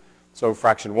fractions. So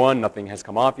fraction 1, nothing has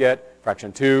come off yet.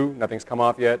 Fraction 2, nothing's come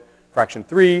off yet. Fraction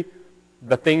 3,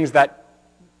 the things that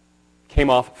came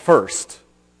off first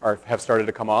have started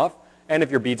to come off. And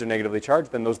if your beads are negatively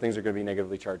charged, then those things are going to be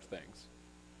negatively charged things.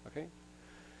 Okay?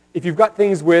 If you've got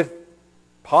things with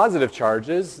positive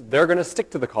charges, they're going to stick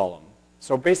to the column.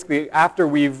 So basically, after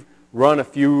we've run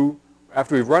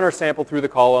our sample through the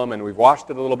column and we've washed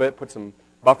it a little bit, put some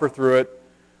buffer through it,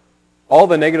 all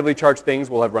the negatively charged things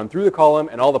will have run through the column,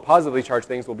 and all the positively charged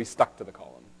things will be stuck to the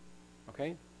column.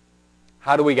 Okay?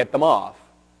 How do we get them off?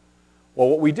 Well,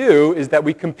 what we do is that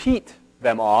we compete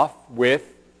them off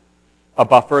with a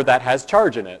buffer that has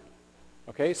charge in it.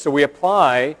 Okay? So we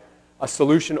apply a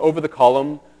solution over the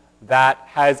column that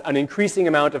has an increasing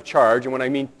amount of charge, and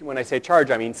when I say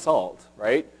charge, I mean salt,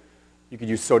 right? You could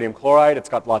use sodium chloride. It's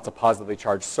got lots of positively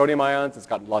charged sodium ions. It's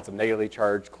got lots of negatively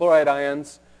charged chloride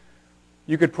ions.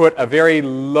 You could put a very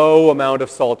low amount of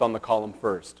salt on the column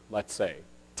first, let's say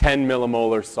 10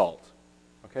 millimolar salt,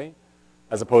 okay?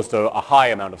 As opposed to a high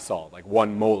amount of salt, like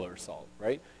 1 molar salt,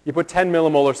 right? You put 10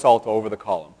 millimolar salt over the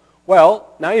column.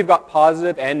 Well, now you've got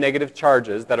positive and negative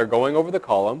charges that are going over the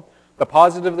column. The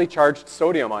positively charged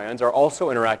sodium ions are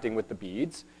also interacting with the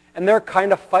beads, and they're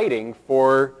kind of fighting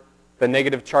for the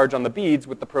negative charge on the beads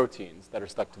with the proteins that are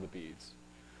stuck to the beads.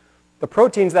 The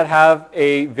proteins that have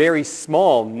a very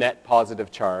small net positive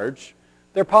charge,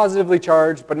 they're positively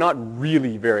charged, but not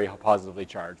really very positively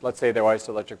charged. Let's say their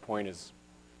isoelectric point is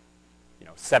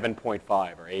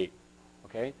 7.5 or 8.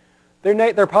 Okay?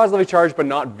 They're positively charged, but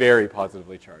not very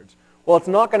positively charged. Well, it's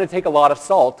not going to take a lot of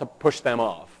salt to push them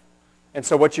off. And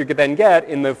so what you could then get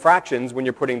in the fractions when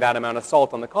you're putting that amount of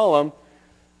salt on the column,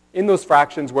 in those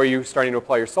fractions where you're starting to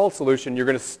apply your salt solution, you're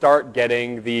going to start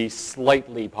getting the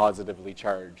slightly positively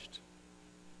charged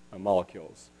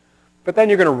molecules. But then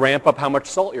you're going to ramp up how much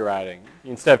salt you're adding.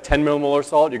 Instead of 10 millimolar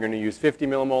salt, you're going to use 50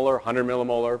 millimolar, 100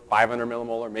 millimolar, 500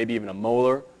 millimolar, maybe even a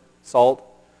molar salt.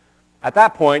 At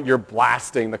that point, you're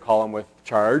blasting the column with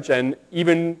charge, and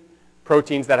even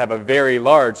proteins that have a very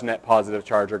large net positive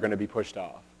charge are going to be pushed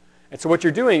off. And so what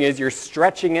you're doing is you're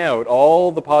stretching out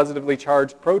all the positively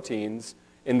charged proteins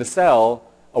in the cell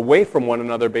away from one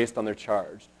another based on their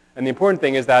charge. And the important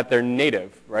thing is that they're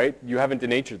native, right? You haven't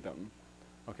denatured them.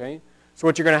 Okay? So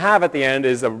what you're going to have at the end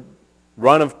is a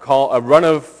run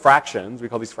of fractions. We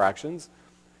call these fractions.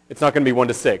 It's not going to be 1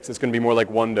 to 6. It's going to be more like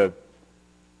 1 to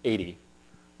 80.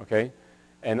 Okay?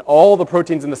 And all the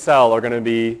proteins in the cell are going to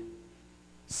be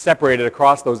separated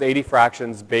across those 80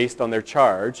 fractions based on their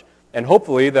charge. And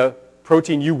hopefully the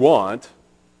protein you want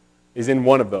is in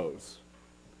one of those.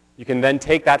 You can then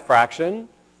take that fraction.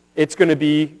 It's going to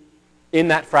be in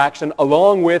that fraction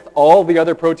along with all the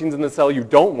other proteins in the cell you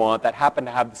don't want that happen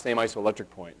to have the same isoelectric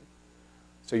point.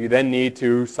 So you then need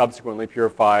to subsequently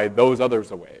purify those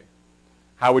others away.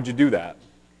 How would you do that?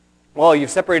 Well, you've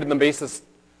separated them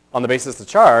on the basis of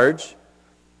charge,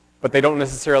 but they don't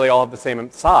necessarily all have the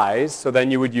same size, so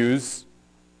then you would use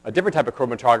a different type of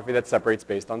chromatography that separates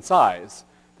based on size.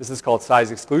 This is called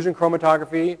size exclusion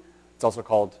chromatography. It's also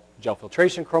called gel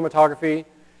filtration chromatography.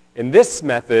 In this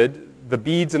method, the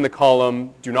beads in the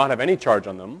column do not have any charge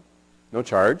on them, no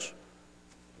charge.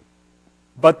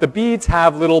 But the beads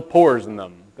have little pores in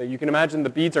them. You can imagine the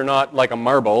beads are not like a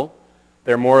marble.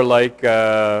 They're more like,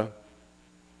 I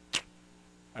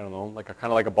don't know, kind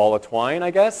of like a ball of twine, I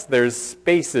guess. There's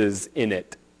spaces in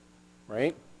it,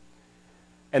 right?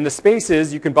 And the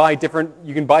spaces, you can buy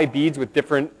beads with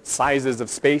different sizes of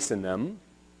space in them.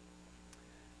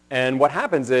 And what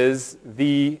happens is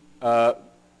the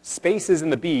spaces in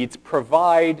the beads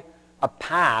provide a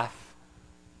path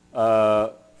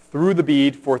through the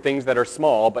bead for things that are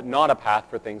small, but not a path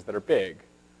for things that are big.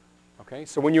 Okay?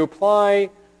 So when you apply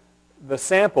the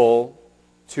sample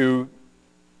to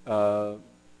the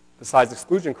size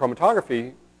exclusion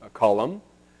chromatography column,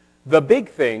 the big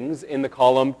things in the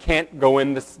column can't go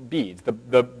in the beads.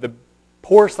 The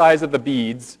pore size of the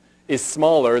beads is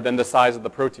smaller than the size of the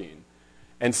protein.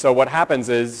 And so what happens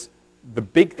is the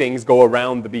big things go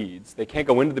around the beads. They can't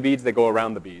go into the beads, they go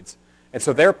around the beads. And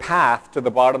so their path to the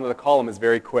bottom of the column is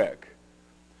very quick.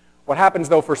 What happens,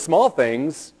 though, for small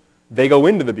things, they go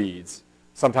into the beads.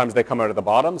 Sometimes they come out at the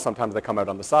bottom, sometimes they come out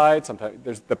on the side.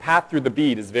 Sometimes the path through the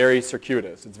bead is very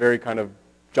circuitous. It's very kind of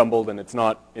jumbled, and it's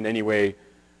not in any way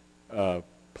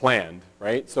planned,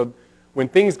 right? So when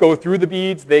things go through the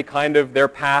beads, their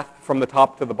path from the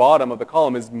top to the bottom of the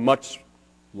column is much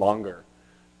longer,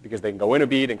 because they can go in a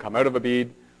bead and come out of a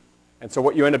bead. And so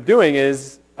what you end up doing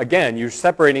is, again, you're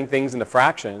separating things into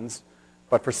fractions,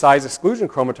 but for size exclusion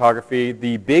chromatography,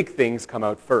 the big things come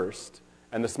out first,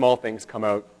 and the small things come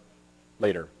out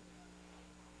later.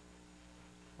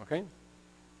 Okay?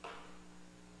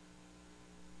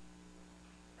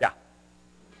 Yeah.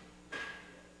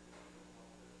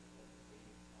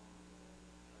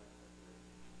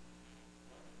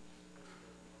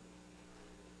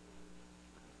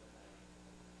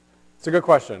 It's a good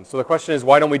question. So the question is,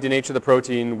 why don't we denature the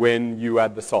protein when you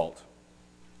add the salt?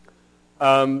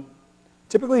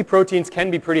 Typically, proteins can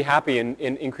be pretty happy in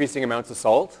increasing amounts of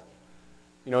salt.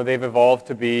 You know, they've evolved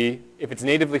to be, if it's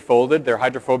natively folded, their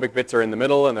hydrophobic bits are in the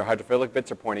middle and their hydrophilic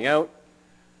bits are pointing out.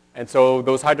 And so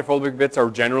those hydrophobic bits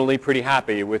are generally pretty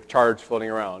happy with charge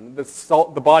floating around.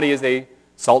 The body is a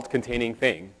salt-containing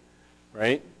thing,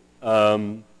 right?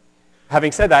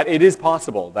 Having said that, it is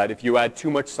possible that if you add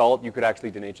too much salt, you could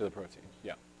actually denature the protein.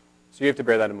 Yeah. So you have to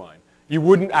bear that in mind. You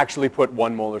wouldn't actually put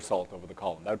 1 molar salt over the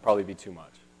column. That would probably be too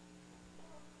much.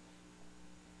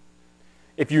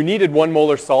 If you needed 1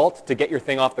 molar salt to get your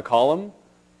thing off the column,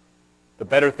 the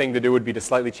better thing to do would be to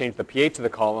slightly change the pH of the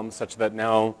column such that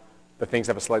now the things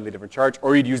have a slightly different charge,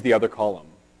 or you'd use the other column.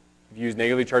 If you use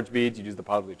negatively charged beads, you'd use the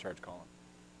positively charged column.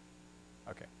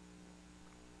 Okay.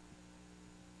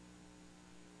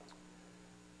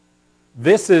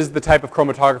 This is the type of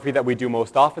chromatography that we do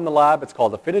most often in the lab. It's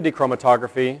called affinity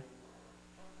chromatography.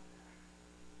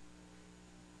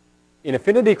 In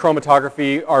affinity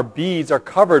chromatography, our beads are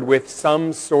covered with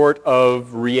some sort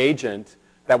of reagent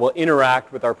that will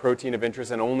interact with our protein of interest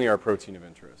and only our protein of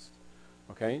interest.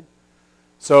 Okay?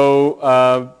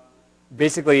 So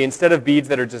basically, instead of beads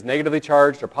that are just negatively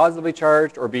charged or positively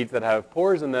charged, or beads that have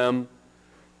pores in them,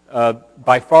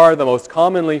 by far the most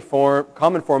common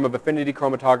form of affinity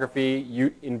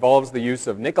chromatography involves the use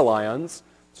of nickel ions.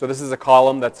 So this is a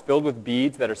column that's filled with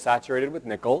beads that are saturated with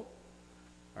nickel.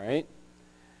 All right?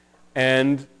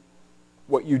 And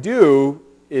what you do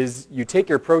is you take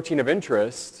your protein of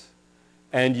interest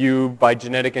and you, by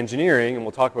genetic engineering, and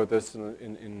we'll talk about this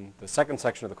in the second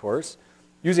section of the course,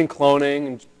 using cloning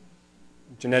and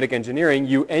genetic engineering,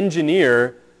 you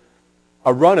engineer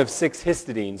a run of 6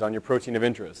 histidines on your protein of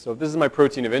interest. So if this is my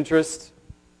protein of interest,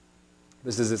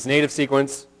 this is its native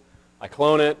sequence, I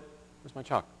clone it. Where's my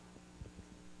chalk?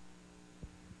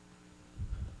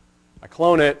 I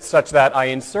clone it such that I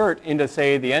insert into,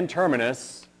 say, the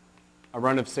N-terminus a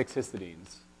run of 6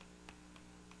 histidines.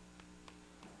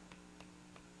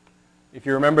 If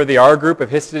you remember the R group of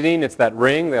histidine, it's that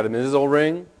ring, that imidazole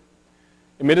ring.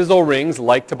 Imidazole rings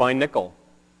like to bind nickel.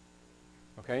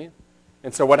 Okay?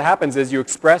 And so what happens is you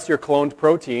express your cloned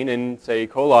protein in, say, E.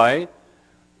 coli.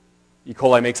 E.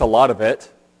 coli makes a lot of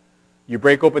it. You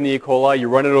break open the E. coli, you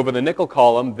run it over the nickel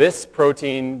column. This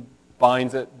protein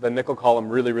binds the nickel column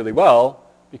really, really well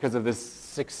because of this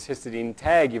 6 histidine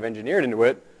tag you've engineered into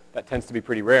it. That tends to be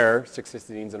pretty rare, 6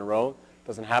 histidines in a row.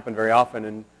 Doesn't happen very often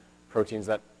in proteins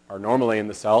that are normally in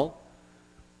the cell.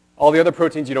 All the other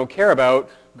proteins you don't care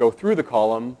about go through the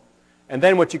column. And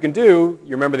then what you can do,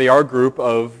 you remember the R group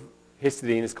of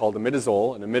histidine is called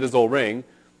imidazole, an imidazole ring.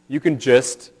 You can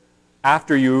just,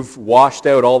 after you've washed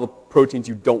out all the proteins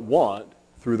you don't want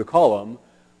through the column,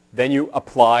 then you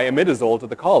apply imidazole to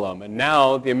the column. And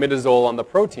now the imidazole on the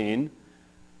protein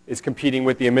is competing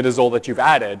with the imidazole that you've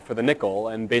added for the nickel.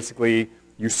 And basically,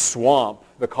 you swamp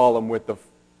the column with the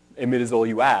imidazole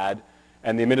you add,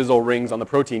 and the imidazole rings on the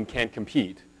protein can't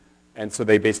compete. And so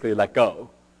they basically let go.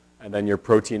 And then your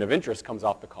protein of interest comes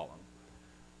off the column.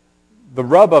 The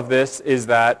rub of this is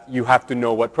that you have to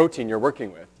know what protein you're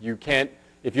working with. You can't,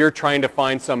 if you're trying to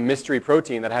find some mystery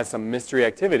protein that has some mystery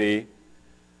activity,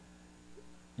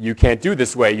 you can't do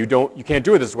this way. You can't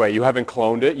do it this way. You haven't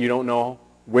cloned it. You don't know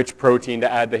which protein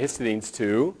to add the histidines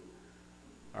to.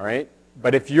 All right?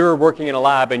 But if you're working in a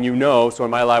lab and you know, so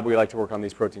in my lab we like to work on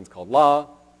these proteins called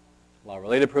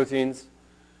law-related proteins.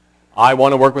 I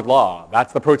want to work with law.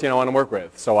 That's the protein I want to work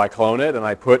with. So I clone it and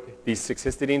I put these 6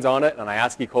 histidines on it and I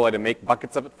ask E. coli to make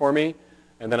buckets of it for me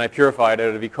and then I purify it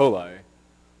out of E. coli.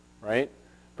 Right?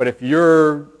 But if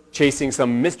you're chasing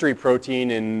some mystery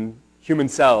protein in human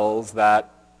cells that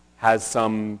has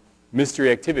some mystery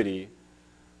activity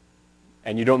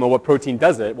and you don't know what protein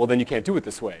does it, well then you can't do it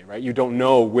this way, right? You don't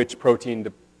know which protein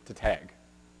to tag.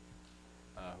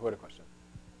 Who had a question?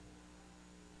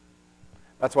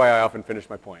 That's why I often finish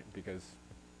my point, because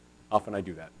often I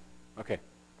do that. Okay.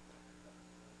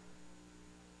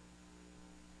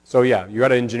 So yeah, you got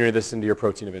to engineer this into your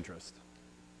protein of interest.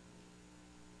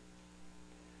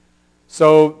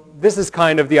 So this is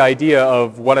kind of the idea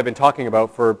of what I've been talking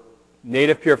about for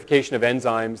native purification of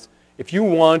enzymes. If you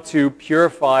want to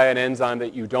purify an enzyme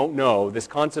that you don't know, this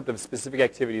concept of specific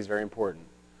activity is very important.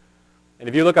 And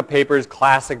if you look up papers,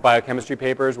 classic biochemistry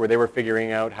papers, where they were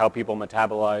figuring out how people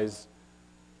metabolize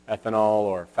ethanol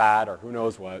or fat or who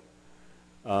knows what.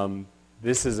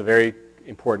 This is a very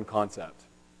important concept.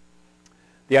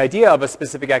 The idea of a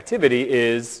specific activity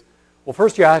is, well,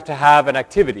 first you have to have an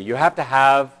activity. You have to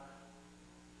have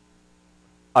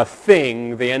a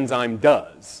thing the enzyme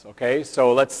does, okay?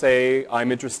 So let's say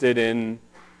I'm interested in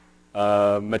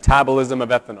metabolism of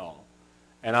ethanol,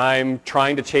 and I'm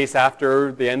trying to chase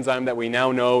after the enzyme that we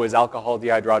now know is alcohol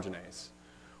dehydrogenase.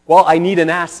 Well, I need an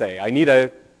assay. I need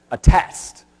a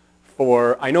test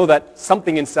for, I know that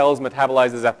something in cells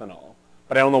metabolizes ethanol,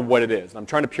 but I don't know what it is. I'm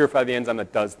trying to purify the enzyme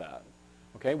that does that.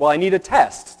 Okay? Well, I need a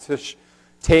test to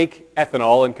take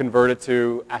ethanol and convert it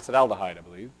to acetaldehyde, I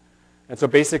believe. And so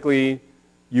basically,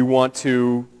 you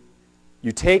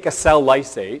take a cell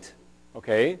lysate,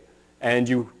 okay, and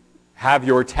you have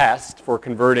your test for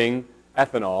converting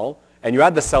ethanol, and you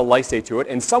add the cell lysate to it,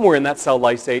 and somewhere in that cell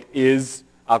lysate is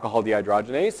alcohol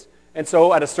dehydrogenase. And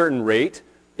so at a certain rate,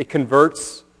 it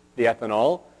converts the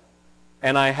ethanol,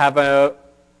 and I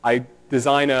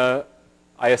assign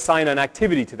an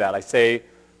activity to that. I say,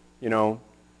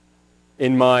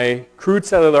 in my crude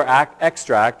cellular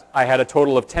extract, I had a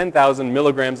total of 10,000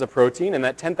 milligrams of protein, and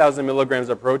that 10,000 milligrams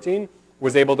of protein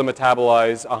was able to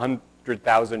metabolize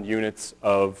 100,000 units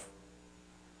of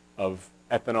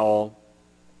ethanol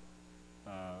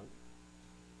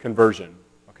conversion,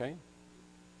 okay?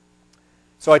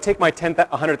 So I take my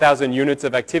 100,000 units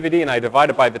of activity and I divide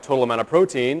it by the total amount of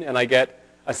protein, and I get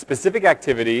a specific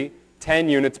activity, 10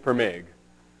 units per mg,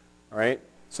 all right?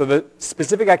 So the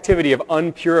specific activity of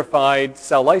unpurified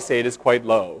cell lysate is quite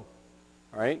low,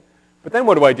 all right? But then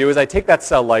what do? Is I take that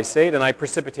cell lysate and I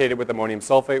precipitate it with ammonium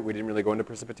sulfate. We didn't really go into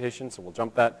precipitation, so we'll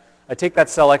jump that. I take that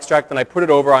cell extract and I put it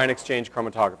over ion exchange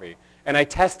chromatography. And I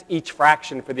test each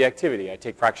fraction for the activity. I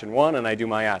take fraction 1 and I do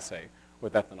my assay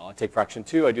with ethanol. I take fraction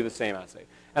 2, I do the same assay.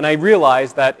 And I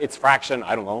realize that it's fraction,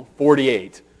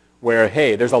 48, where,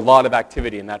 hey, there's a lot of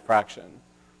activity in that fraction,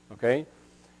 okay?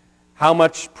 How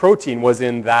much protein was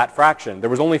in that fraction? There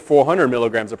was only 400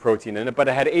 milligrams of protein in it, but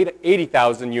it had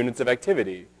 80,000 units of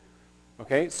activity.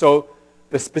 Okay, so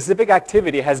the specific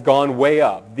activity has gone way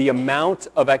up. The amount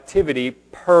of activity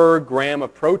per gram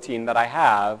of protein that I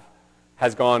have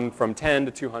has gone from 10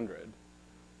 to 200.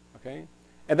 Okay,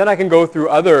 and then I can go through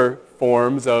other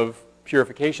forms of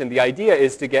purification. The idea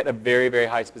is to get a very, very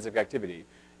high specific activity.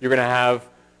 You're going to have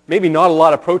maybe not a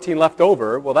lot of protein left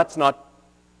over. Well, that's not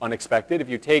unexpected. If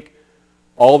you take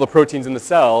all the proteins in the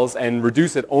cells and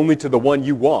reduce it only to the one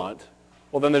you want,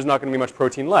 well, then there's not going to be much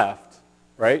protein left,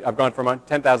 right? I've gone from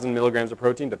 10,000 milligrams of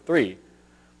protein to 3.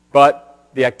 But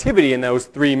the activity in those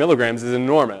 3 milligrams is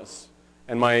enormous.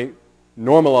 And my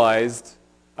normalized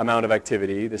amount of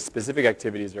activity, the specific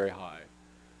activity, is very high.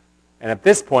 And at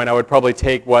this point, I would probably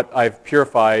take what I've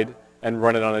purified and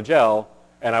run it on a gel,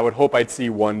 and I would hope I'd see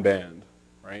one band,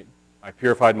 right? I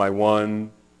purified my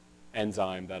one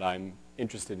enzyme that I'm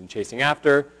interested in chasing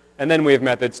after, and then we have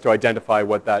methods to identify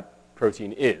what that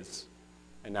protein is.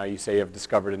 And now you say you've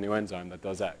discovered a new enzyme that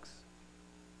does X,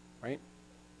 right?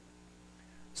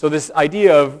 So this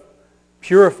idea of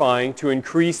purifying to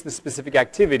increase the specific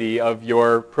activity of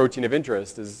your protein of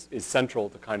interest is central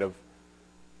to kind of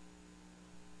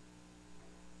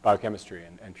biochemistry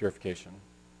and purification.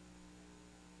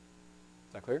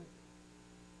 Is that clear?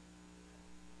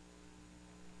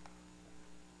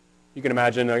 You can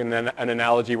imagine an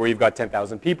analogy where you've got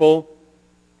 10,000 people.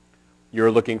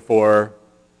 You're looking for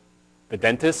the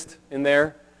dentist in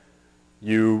there.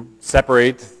 You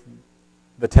separate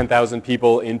the 10,000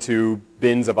 people into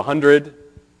bins of 100.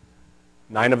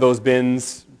 9 of those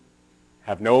bins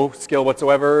have no skill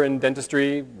whatsoever in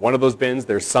dentistry. One of those bins,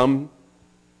 there's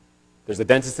a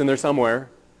dentist in there somewhere,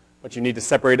 but you need to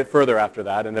separate it further after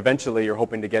that, and eventually you're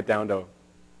hoping to get down to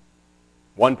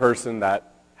one person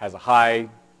that has a high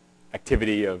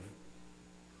activity of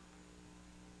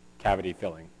cavity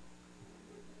filling.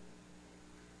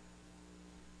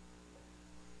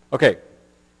 Okay.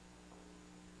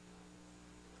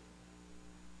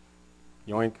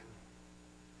 Yoink.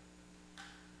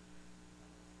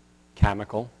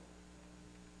 Chemical.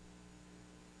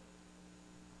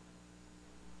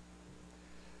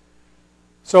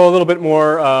 So a little bit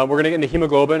more, we're going to get into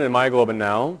hemoglobin and myoglobin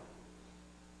now.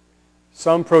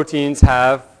 Some proteins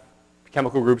have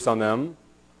chemical groups on them.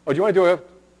 Oh, do you want to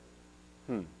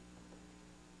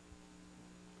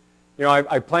do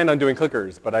I planned on doing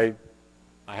clickers, but I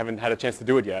haven't had a chance to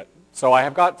do it yet. So I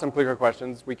have got some clicker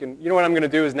questions. You know what I'm going to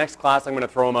do is next class I'm going to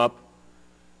throw them up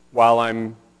while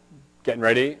I'm getting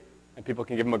ready, and people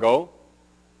can give them a go.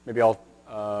 Maybe I'll,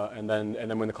 and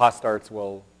then when the class starts,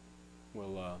 we'll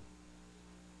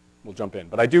we'll jump in.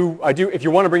 But I do, if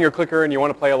you want to bring your clicker and you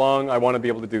want to play along, I want to be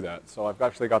able to do that. So I've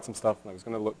actually got some stuff, and I was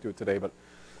going to do it today, but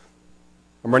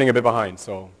I'm running a bit behind,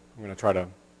 so I'm going to try to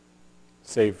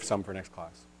save some for next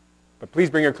class. But please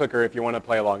bring your clicker if you want to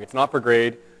play along. It's not for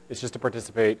grade, it's just to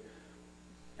participate.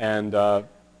 And the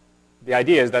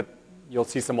idea is that you'll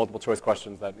see some multiple choice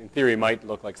questions that in theory might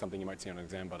look like something you might see on an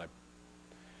exam, but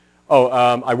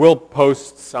I will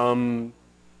post some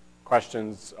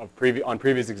questions of on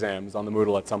previous exams on the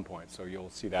Moodle at some point, so you'll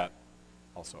see that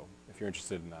also if you're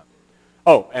interested in that.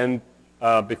 Oh, and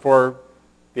before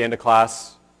the end of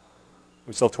class,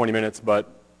 we still have 20 minutes, but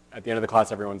at the end of the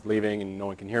class everyone's leaving and no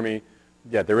one can hear me.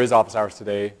 Yeah, there is office hours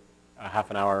today, half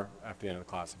an hour after the end of the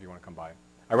class if you want to come by.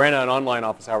 I ran an online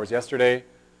office hours yesterday.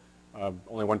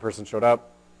 Only one person showed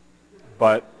up,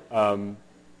 but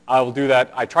I will do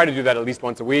that. I try to do that at least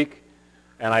once a week,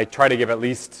 and I try to give at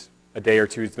least a day or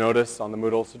two's notice on the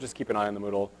Moodle, so just keep an eye on the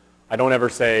Moodle. I don't ever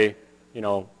say,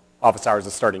 office hours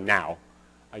is starting now.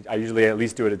 I usually at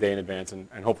least do it a day in advance, and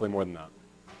hopefully more than that.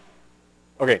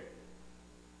 Okay.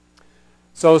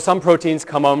 So some proteins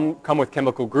come with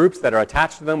chemical groups that are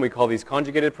attached to them. We call these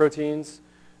conjugated proteins.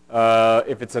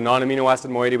 If it's a non-amino acid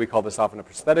moiety, we call this often a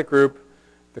prosthetic group.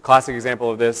 The classic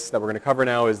example of this that we're going to cover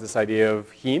now is this idea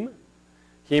of heme.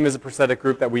 Heme is a prosthetic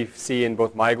group that we see in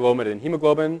both myoglobin and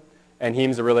hemoglobin. And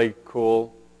heme is a really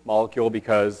cool molecule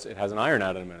because it has an iron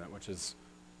atom in it, which is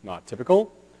not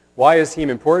typical. Why is heme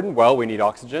important? Well, we need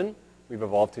oxygen. We've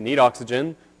evolved to need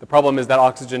oxygen. The problem is that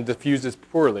oxygen diffuses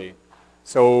poorly.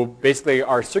 So basically,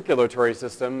 our circulatory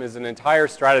system is an entire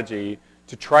strategy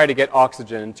to try to get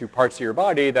oxygen to parts of your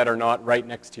body that are not right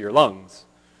next to your lungs.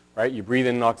 Right? You breathe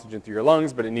in oxygen through your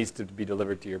lungs, but it needs to be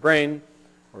delivered to your brain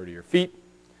or to your feet.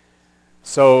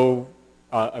 So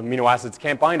amino acids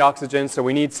can't bind oxygen, so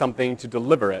we need something to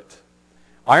deliver it.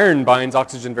 Iron binds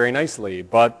oxygen very nicely,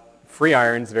 but free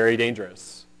iron is very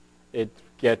dangerous. It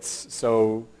gets,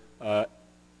 so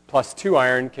 +2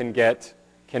 iron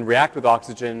can react with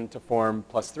oxygen to form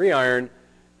 +3 iron,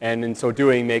 and in so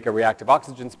doing make a reactive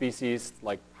oxygen species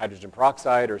like hydrogen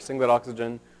peroxide or singlet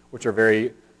oxygen, which are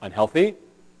very unhealthy.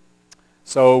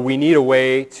 So we need a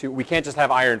way we can't just have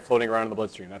iron floating around in the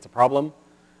bloodstream. That's a problem.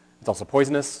 It's also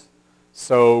poisonous.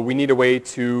 So we need a way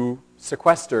to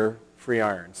sequester free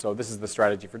iron. So this is the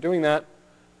strategy for doing that.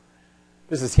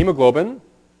 This is hemoglobin.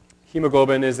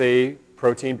 Hemoglobin is a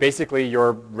protein. Basically,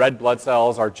 your red blood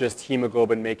cells are just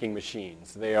hemoglobin-making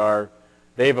machines.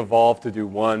 They've evolved to do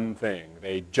one thing.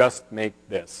 They just make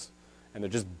this, and they're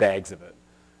just bags of it.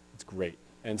 It's great.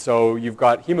 And so you've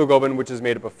got hemoglobin, which is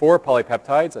made up of 4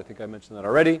 polypeptides. I think I mentioned that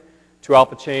already. 2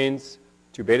 alpha chains,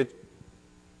 2 beta.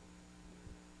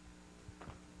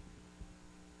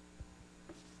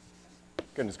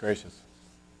 Goodness gracious.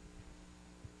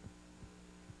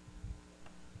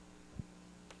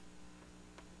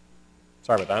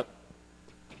 Sorry about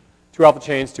that. 2 alpha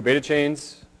chains, 2 beta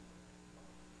chains.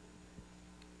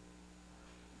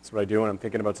 That's what I do when I'm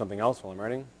thinking about something else while I'm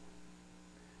writing.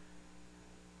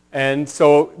 And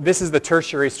so this is the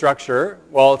tertiary structure.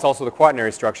 Well, it's also the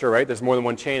quaternary structure, right? There's more than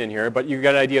one chain in here, but you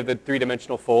get an idea of the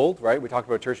 3-dimensional fold, right? We talked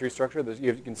about tertiary structure.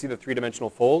 You can see the 3-dimensional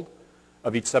fold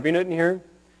of each subunit in here.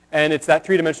 And it's that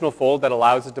 3-dimensional fold that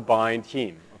allows it to bind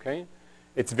heme, okay?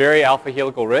 It's very alpha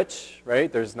helical rich,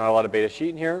 right? There's not a lot of beta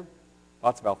sheet in here.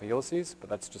 Lots of alpha helices, but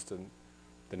that's just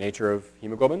the nature of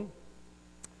hemoglobin.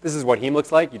 This is what heme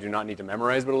looks like. You do not need to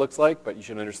memorize what it looks like, but you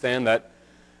should understand that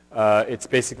it's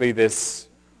basically this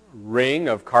ring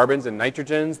of carbons and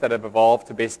nitrogens that have evolved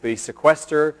to basically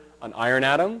sequester an iron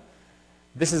atom.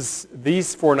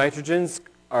 These 4 nitrogens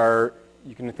are,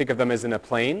 you can think of them as in a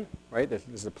plane, right? This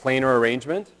is a planar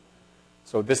arrangement.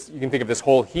 So you can think of this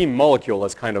whole heme molecule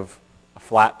as kind of a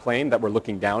flat plane that we're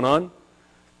looking down on.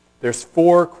 There's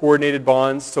 4 coordinated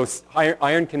bonds. So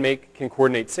iron can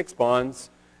coordinate 6 bonds.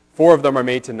 4 of them are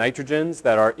made to nitrogens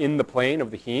that are in the plane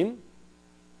of the heme.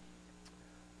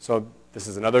 So this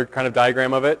is another kind of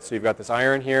diagram of it. So you've got this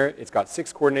iron here. It's got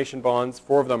 6 coordination bonds.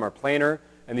 4 of them are planar,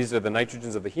 and these are the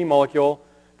nitrogens of the heme molecule.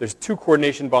 There's 2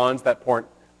 coordination bonds that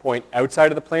point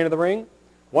outside of the plane of the ring.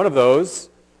 One of those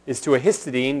is to a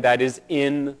histidine that is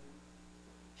in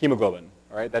hemoglobin,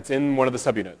 all right? That's in one of the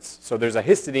subunits. So there's a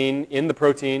histidine in the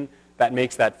protein that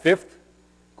makes that 5th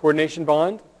coordination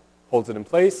bond, holds it in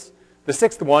place. The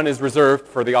 6th one is reserved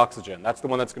for the oxygen. That's the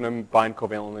one that's going to bind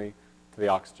covalently to the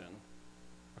oxygen,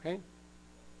 okay?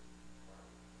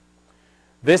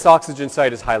 This oxygen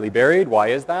site is highly baried. Why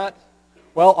is that?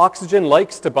 Well, oxygen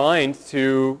likes to bind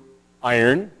to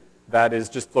iron that is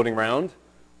just floating around,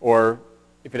 or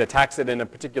if it attacks it in a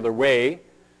particular way,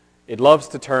 it loves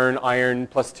to turn iron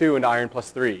 +2 into iron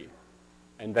 +3.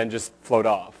 and then just float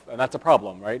off. And that's a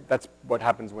problem, right? That's what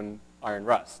happens when iron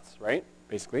rusts, right?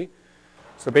 Basically.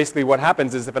 So basically what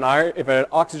happens is if an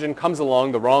oxygen comes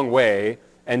along the wrong way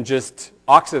and just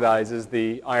oxidizes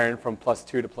the iron from +2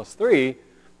 to +3,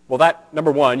 well, that,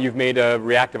 number one, you've made a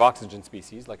reactive oxygen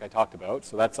species, like I talked about,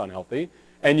 so that's unhealthy.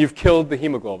 And you've killed the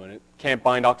hemoglobin. It can't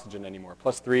bind oxygen anymore.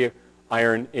 +3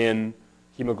 iron in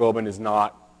hemoglobin is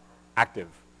not active.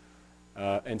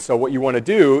 And so what you want to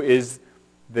do is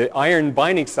the iron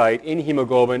binding site in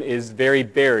hemoglobin is very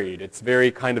buried. It's very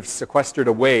kind of sequestered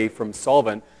away from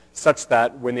solvent, such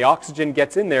that when the oxygen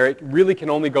gets in there, it really can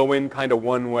only go in kind of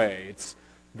one way. It's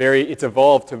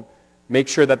evolved to make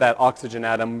sure that that oxygen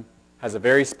atom has a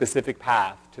very specific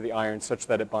path to the iron such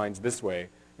that it binds this way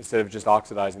instead of just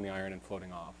oxidizing the iron and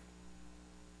floating off.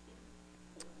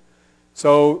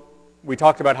 So we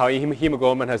talked about how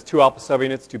hemoglobin has 2 alpha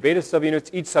subunits, 2 beta subunits.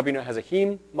 Each subunit has a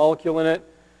heme molecule in it.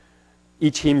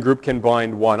 Each heme group can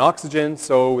bind 1 oxygen,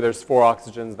 so there's 4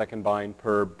 oxygens that can bind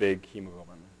per big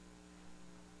hemoglobin.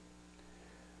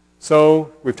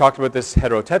 So we've talked about this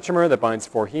heterotetramer that binds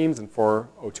 4 hemes and 4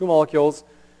 O2 molecules.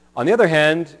 On the other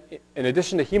hand, in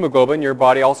addition to hemoglobin, your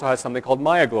body also has something called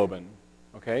myoglobin.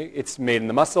 Okay? It's made in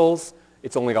the muscles.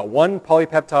 It's only got 1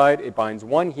 polypeptide. It binds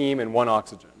 1 heme and 1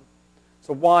 oxygen.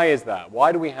 So why is that?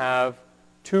 Why do we have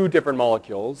 2 different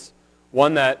molecules,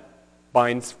 one that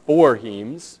binds 4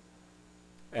 hemes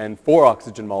and 4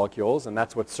 oxygen molecules, and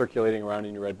that's what's circulating around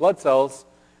in your red blood cells,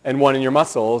 and one in your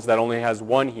muscles that only has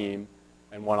 1 heme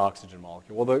and 1 oxygen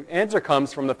molecule? Well, the answer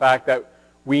comes from the fact that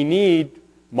we need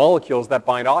molecules that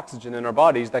bind oxygen in our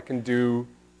bodies that can do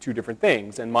 2 different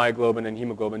things, and myoglobin and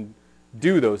hemoglobin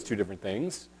do those 2 different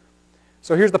things.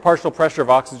 So here's the partial pressure of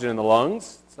oxygen in the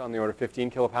lungs. It's on the order of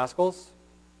 15 kilopascals.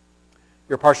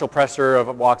 Your partial pressure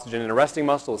of oxygen in a resting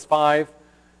muscle is 5.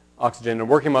 Oxygen in a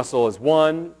working muscle is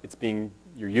 1.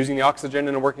 You're using the oxygen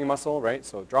in a working muscle, right?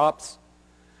 So it drops.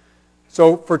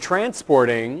 So for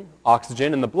transporting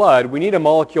oxygen in the blood, we need a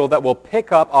molecule that will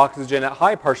pick up oxygen at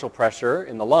high partial pressure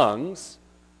in the lungs,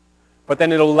 but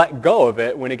then it'll let go of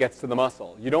it when it gets to the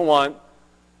muscle. You don't want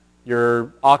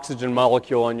your oxygen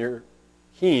molecule on your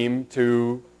heme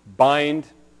to bind.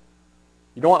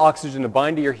 You don't want oxygen to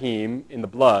bind to your heme in the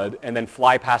blood and then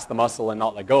fly past the muscle and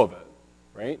not let go of it,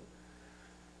 right?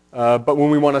 But when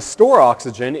we want to store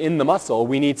oxygen in the muscle,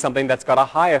 we need something that's got a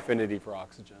high affinity for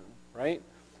oxygen, right?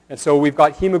 And so we've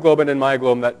got hemoglobin and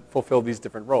myoglobin that fulfill these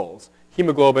different roles.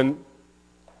 Hemoglobin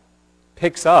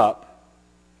picks up,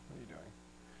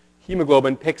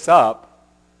 Hemoglobin picks up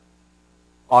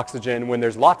oxygen when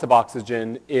there's lots of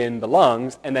oxygen in the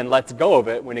lungs and then lets go of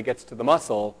it when it gets to the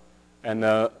muscle and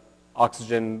the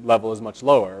oxygen level is much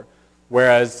lower.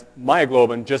 Whereas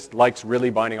myoglobin just likes really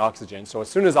binding oxygen. So as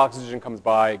soon as oxygen comes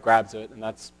by, it grabs it, and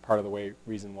that's part of the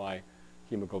reason why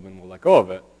hemoglobin will let go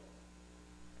of it.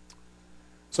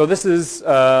 So this is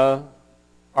our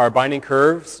binding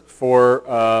curves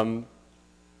for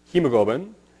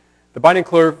hemoglobin. The binding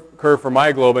curve for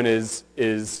myoglobin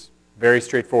is very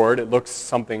straightforward. It looks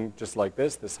something just like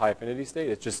this high affinity state.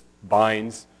 It just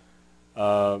binds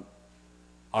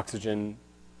oxygen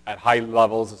at high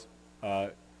levels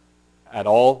at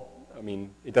all. I mean,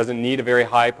 it doesn't need a very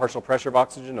high partial pressure of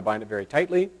oxygen to bind it very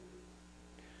tightly.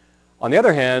 On the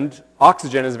other hand,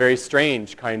 oxygen is a very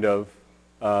strange kind of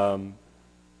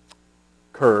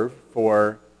curve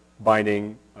for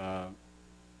binding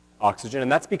oxygen,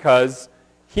 and that's because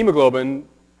hemoglobin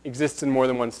exists in more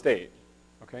than one state.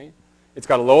 Okay? It's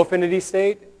got a low affinity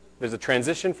state, there's a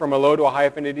transition from a low to a high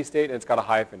affinity state, and it's got a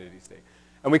high affinity state.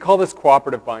 And we call this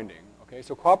cooperative binding. Okay?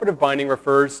 So cooperative binding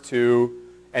refers to,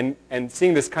 and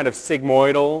seeing this kind of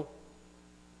sigmoidal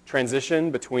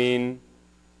transition between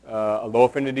a low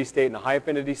affinity state and a high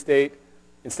affinity state,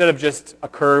 instead of just a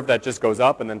curve that just goes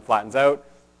up and then flattens out,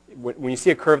 when you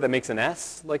see a curve that makes an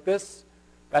S like this,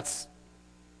 that's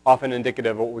often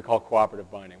indicative of what we call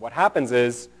cooperative binding. What happens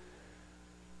is,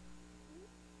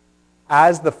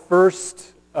 as the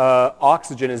first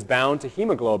oxygen is bound to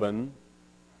hemoglobin,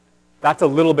 that's a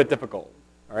little bit difficult.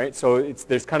 All right? So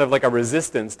there's kind of like a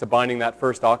resistance to binding that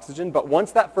first oxygen, but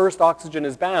once that first oxygen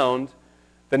is bound,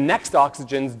 the next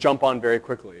oxygens jump on very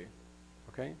quickly.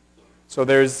 Okay? So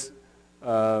there's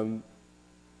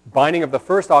binding of the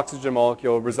first oxygen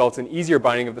molecule results in easier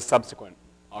binding of the subsequent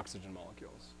oxygen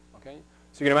molecules. Okay?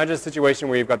 So you can imagine a situation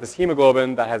where you've got this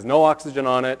hemoglobin that has no oxygen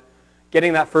on it.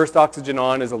 Getting that first oxygen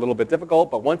on is a little bit difficult,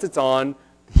 but once it's on,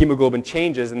 the hemoglobin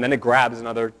changes and then it grabs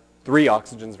another 3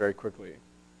 oxygens very quickly.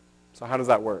 So how does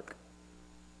that work?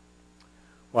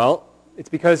 Well, it's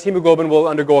because hemoglobin will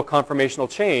undergo a conformational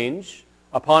change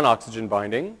upon oxygen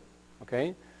binding.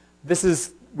 Okay? This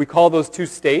is we call those two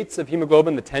states of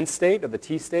hemoglobin the tense state, or the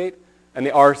T state, and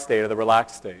the R state, or the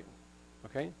relaxed state.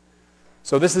 Okay?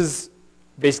 So this is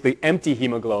basically empty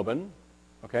hemoglobin.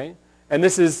 Okay? And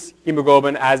this is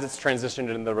hemoglobin as it's transitioned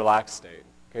into the relaxed state.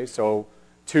 Okay? So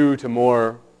 2 to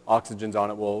more oxygens on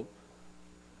it will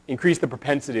increase the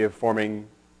propensity of forming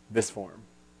this form.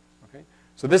 Okay?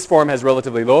 So this form has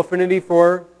relatively low affinity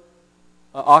for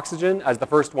oxygen. As the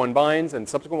first one binds and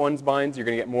subsequent ones binds, you're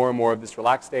going to get more and more of this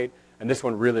relaxed state, and this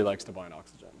one really likes to bind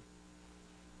oxygen.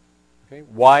 Okay?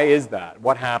 Why is that?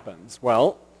 What happens?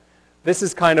 Well, this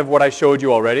is kind of what I showed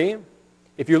you already.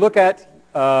 If you look at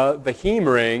the heme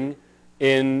ring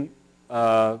in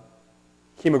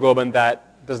hemoglobin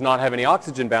that does not have any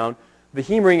oxygen bound, the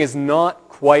heme ring is not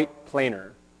quite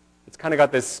planar. It's kind of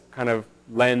got this kind of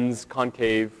lens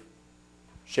concave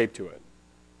shape to it.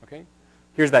 Okay?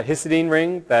 Here's that histidine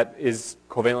ring that is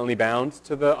covalently bound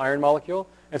to the iron molecule.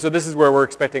 And so this is where we're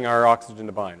expecting our oxygen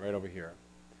to bind, right over here.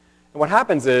 And what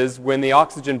happens is when the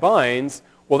oxygen binds,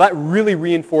 well, that really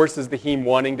reinforces the heme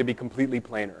wanting to be completely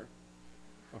planar.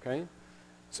 Okay?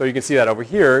 So you can see that over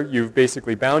here. You've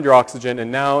basically bound your oxygen,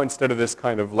 and now instead of this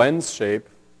kind of lens shape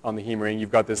on the heme ring,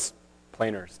 you've got this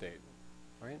planar state.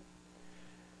 Right?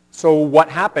 So what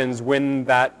happens when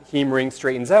that heme ring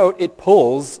straightens out? It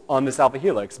pulls on this alpha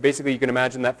helix. Basically, you can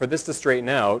imagine that for this to straighten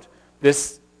out,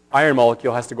 this iron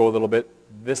molecule has to go a little bit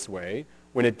this way.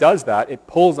 When it does that, it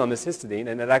pulls on this histidine,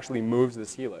 and it actually moves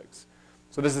this helix.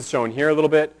 So this is shown here a little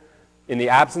bit. In the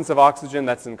absence of oxygen,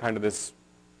 that's in kind of this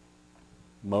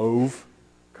mauve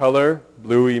color,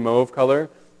 bluey mauve color.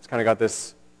 It's kind of got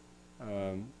this,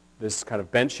 this kind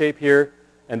of bent shape here.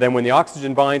 And then when the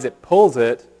oxygen binds, it pulls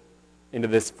it into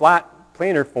this flat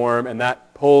planar form, and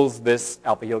that pulls this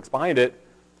alpha helix behind it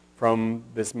from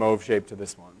this mauve shape to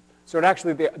this one. So it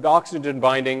actually, the oxygen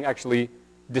binding actually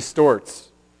distorts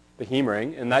the heme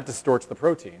ring, and that distorts the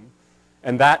protein.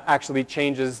 And that actually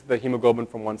changes the hemoglobin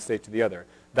from one state to the other.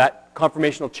 That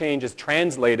conformational change is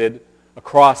translated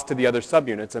across to the other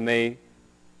subunits, and they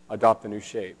adopt a new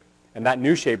shape. And that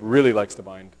new shape really likes to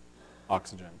bind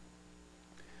oxygen.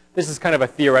 This is kind of a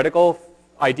theoretical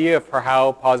idea for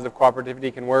how positive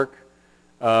cooperativity can work.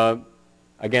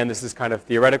 Again, this is kind of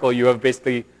theoretical. You have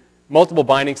basically multiple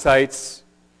binding sites.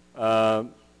 The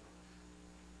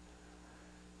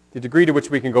degree to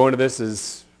which we can go into this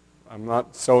is, I'm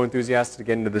not so enthusiastic to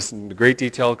get into this in great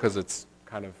detail because it's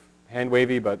kind of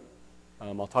hand-wavy, but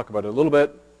I'll talk about it a little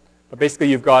bit. But basically,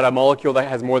 you've got a molecule that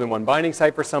has more than one binding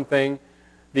site for something.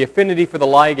 The affinity for the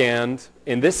ligand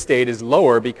in this state is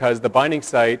lower because the binding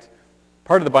site,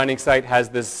 part of the binding site has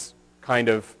this kind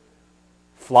of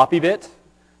floppy bit.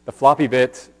 The floppy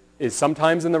bit is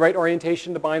sometimes in the right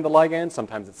orientation to bind the ligand,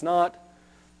 sometimes it's not.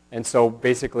 And so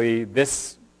basically,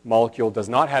 this molecule does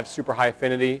not have super high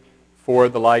affinity for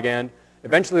the ligand.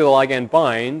 Eventually, the ligand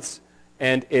binds,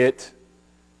 and it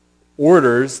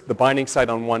orders the binding site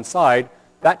on one side.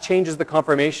 That changes the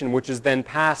conformation, which is then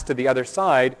passed to the other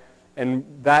side, and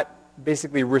that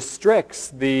basically restricts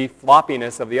the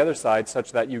floppiness of the other side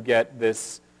such that you get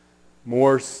this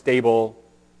more stable,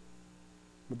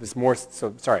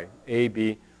 A,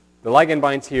 B. The ligand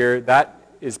binds here. That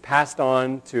is passed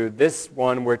on to this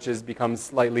one, which becomes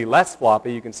slightly less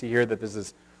floppy. You can see here that this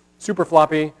is super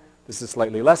floppy. This is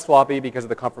slightly less floppy because of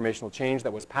the conformational change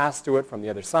that was passed to it from the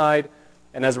other side.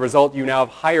 And as a result, you now have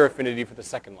higher affinity for the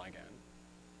second ligand.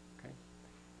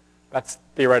 That's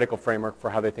theoretical framework for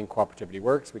how they think cooperativity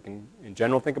works. We can, in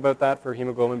general, think about that for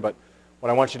hemoglobin, but what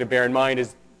I want you to bear in mind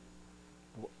is,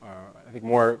 I think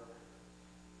more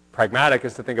pragmatic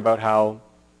is to think about how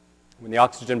when the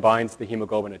oxygen binds the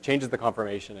hemoglobin, it changes the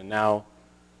conformation, and now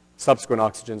subsequent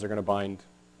oxygens are going to bind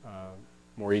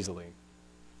more easily.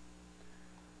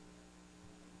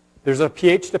 There's a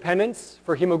pH dependence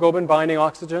for hemoglobin binding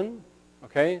oxygen.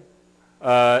 Okay,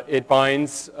 it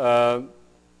binds.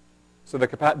 So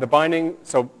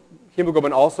so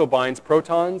hemoglobin also binds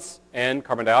protons and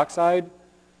carbon dioxide,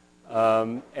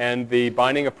 and the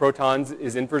binding of protons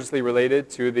is inversely related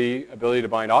to the ability to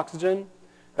bind oxygen.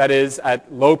 That is,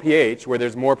 at low pH, where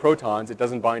there's more protons, it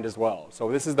doesn't bind as well.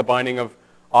 So this is the binding of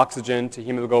oxygen to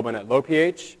hemoglobin at low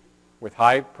pH with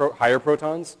higher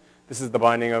protons. This is the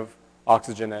binding of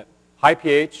oxygen at high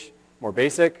pH, more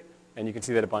basic, and you can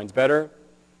see that it binds better.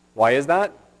 Why is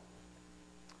that?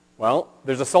 Well,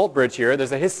 there's a salt bridge here.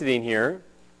 There's a histidine here.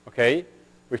 Okay,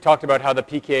 we've talked about how the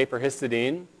pKa for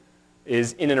histidine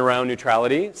is in and around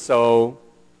neutrality. So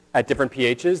at different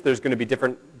pHs, there's going to be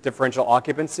different differential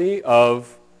occupancy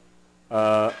of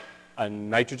a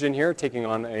nitrogen here taking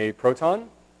on a proton.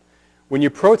 When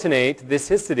you protonate this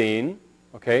histidine,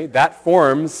 okay, that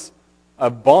forms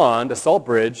a bond, a salt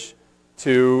bridge,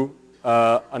 to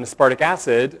an aspartic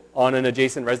acid on an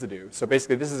adjacent residue. So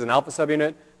basically, this is an alpha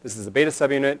subunit. This is a beta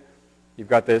subunit. You've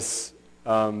got this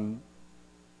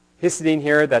histidine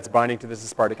here that's binding to this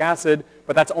aspartic acid,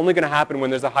 but that's only going to happen when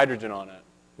there's a hydrogen on it,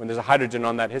 when there's a hydrogen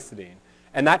on that histidine.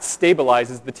 And that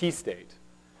stabilizes the T state.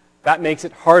 That makes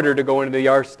it harder to go into the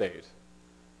R state,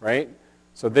 right?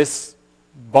 So this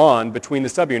bond between the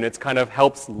subunits kind of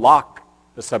helps lock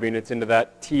the subunits into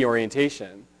that T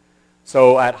orientation.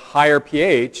 So at higher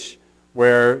pH,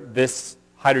 where this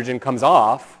hydrogen comes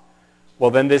off,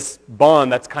 well then this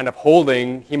bond that's kind of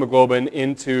holding hemoglobin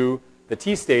into the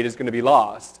T state is going to be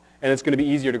lost, and it's going to be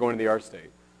easier to go into the R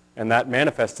state. And that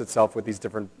manifests itself with these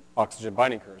different oxygen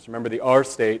binding curves. Remember, the R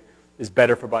state is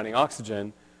better for binding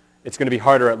oxygen. It's going to be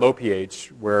harder at low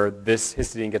pH, where this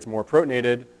histidine gets more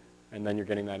protonated, and then you're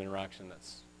getting that interaction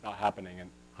that's not happening at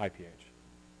high pH.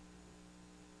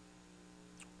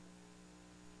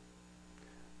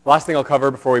 The last thing I'll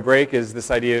cover before we break is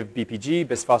this idea of BPG,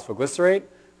 bisphosphoglycerate.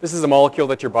 This is a molecule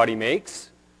that your body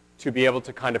makes to be able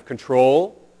to kind of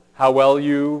control how well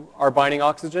you are binding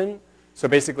oxygen. So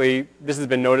basically, this has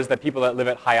been noticed that people that live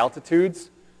at high altitudes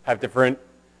have different,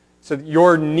 so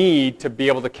your need to be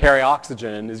able to carry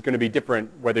oxygen is going to be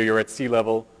different whether you're at sea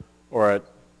level or at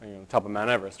top of Mount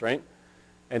Everest, right?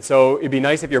 And so it'd be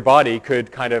nice if your body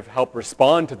could kind of help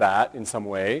respond to that in some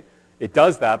way. It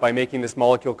does that by making this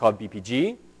molecule called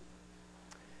BPG.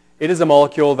 It is a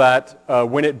molecule that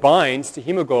when it binds to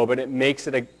hemoglobin, it makes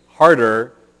it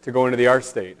harder to go into the R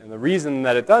state. And the reason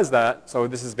that it does that, so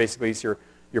this is basically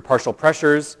your partial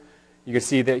pressures. You can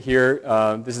see that here,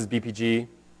 this is BPG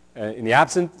in the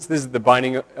absence. This is the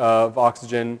binding of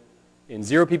oxygen in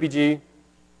 0 ppg,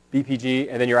 BPG,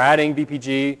 and then you're adding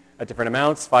BPG at different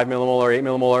amounts, 5 millimolar, 8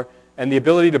 millimolar, and the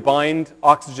ability to bind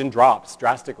oxygen drops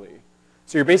drastically.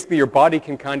 So your body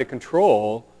can kind of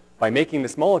control, by making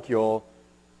this molecule,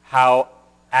 how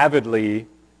avidly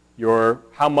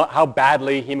how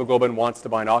badly hemoglobin wants to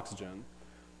bind oxygen.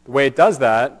 The way it does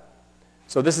that,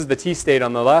 so this is the T state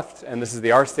on the left, and this is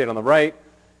the R state on the right.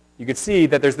 You can see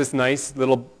that there's this nice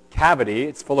little cavity.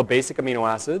 It's full of basic amino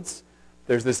acids.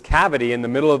 There's this cavity in the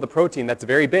middle of the protein that's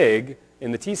very big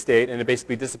in the T state, and it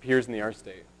basically disappears in the R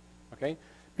state. Okay?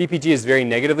 BPG is very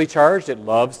negatively charged. It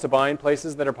loves to bind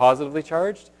places that are positively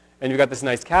charged. And you've got this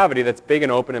nice cavity that's big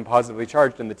and open and positively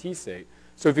charged in the T state.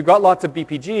 So if you've got lots of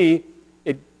BPG,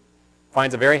 it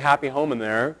finds a very happy home in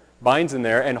there, binds in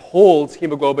there, and holds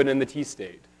hemoglobin in the T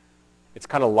state. It's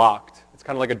kind of locked. It's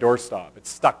kind of like a doorstop. It's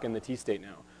stuck in the T state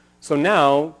now. So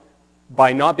now,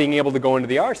 by not being able to go into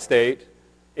the R state,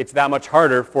 it's that much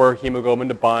harder for hemoglobin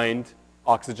to bind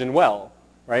oxygen well,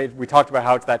 right? We talked about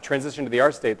how it's that transition to the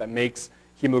R state that makes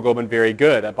hemoglobin very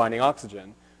good at binding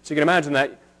oxygen. So you can imagine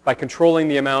that by controlling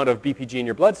the amount of BPG in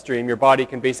your bloodstream, your body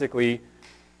can basically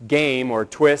game or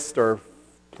twist or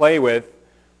play with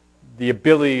the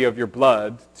ability of your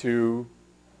blood to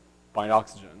bind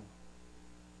oxygen.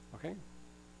 Okay?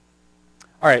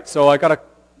 All right, so I got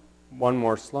one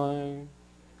more slide.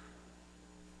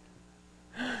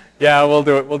 Yeah, we'll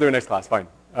do it. We'll do it next class. Fine.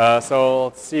 So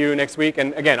I'll see you next week.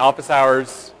 And again, office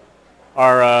hours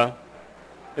are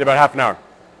in about half an hour.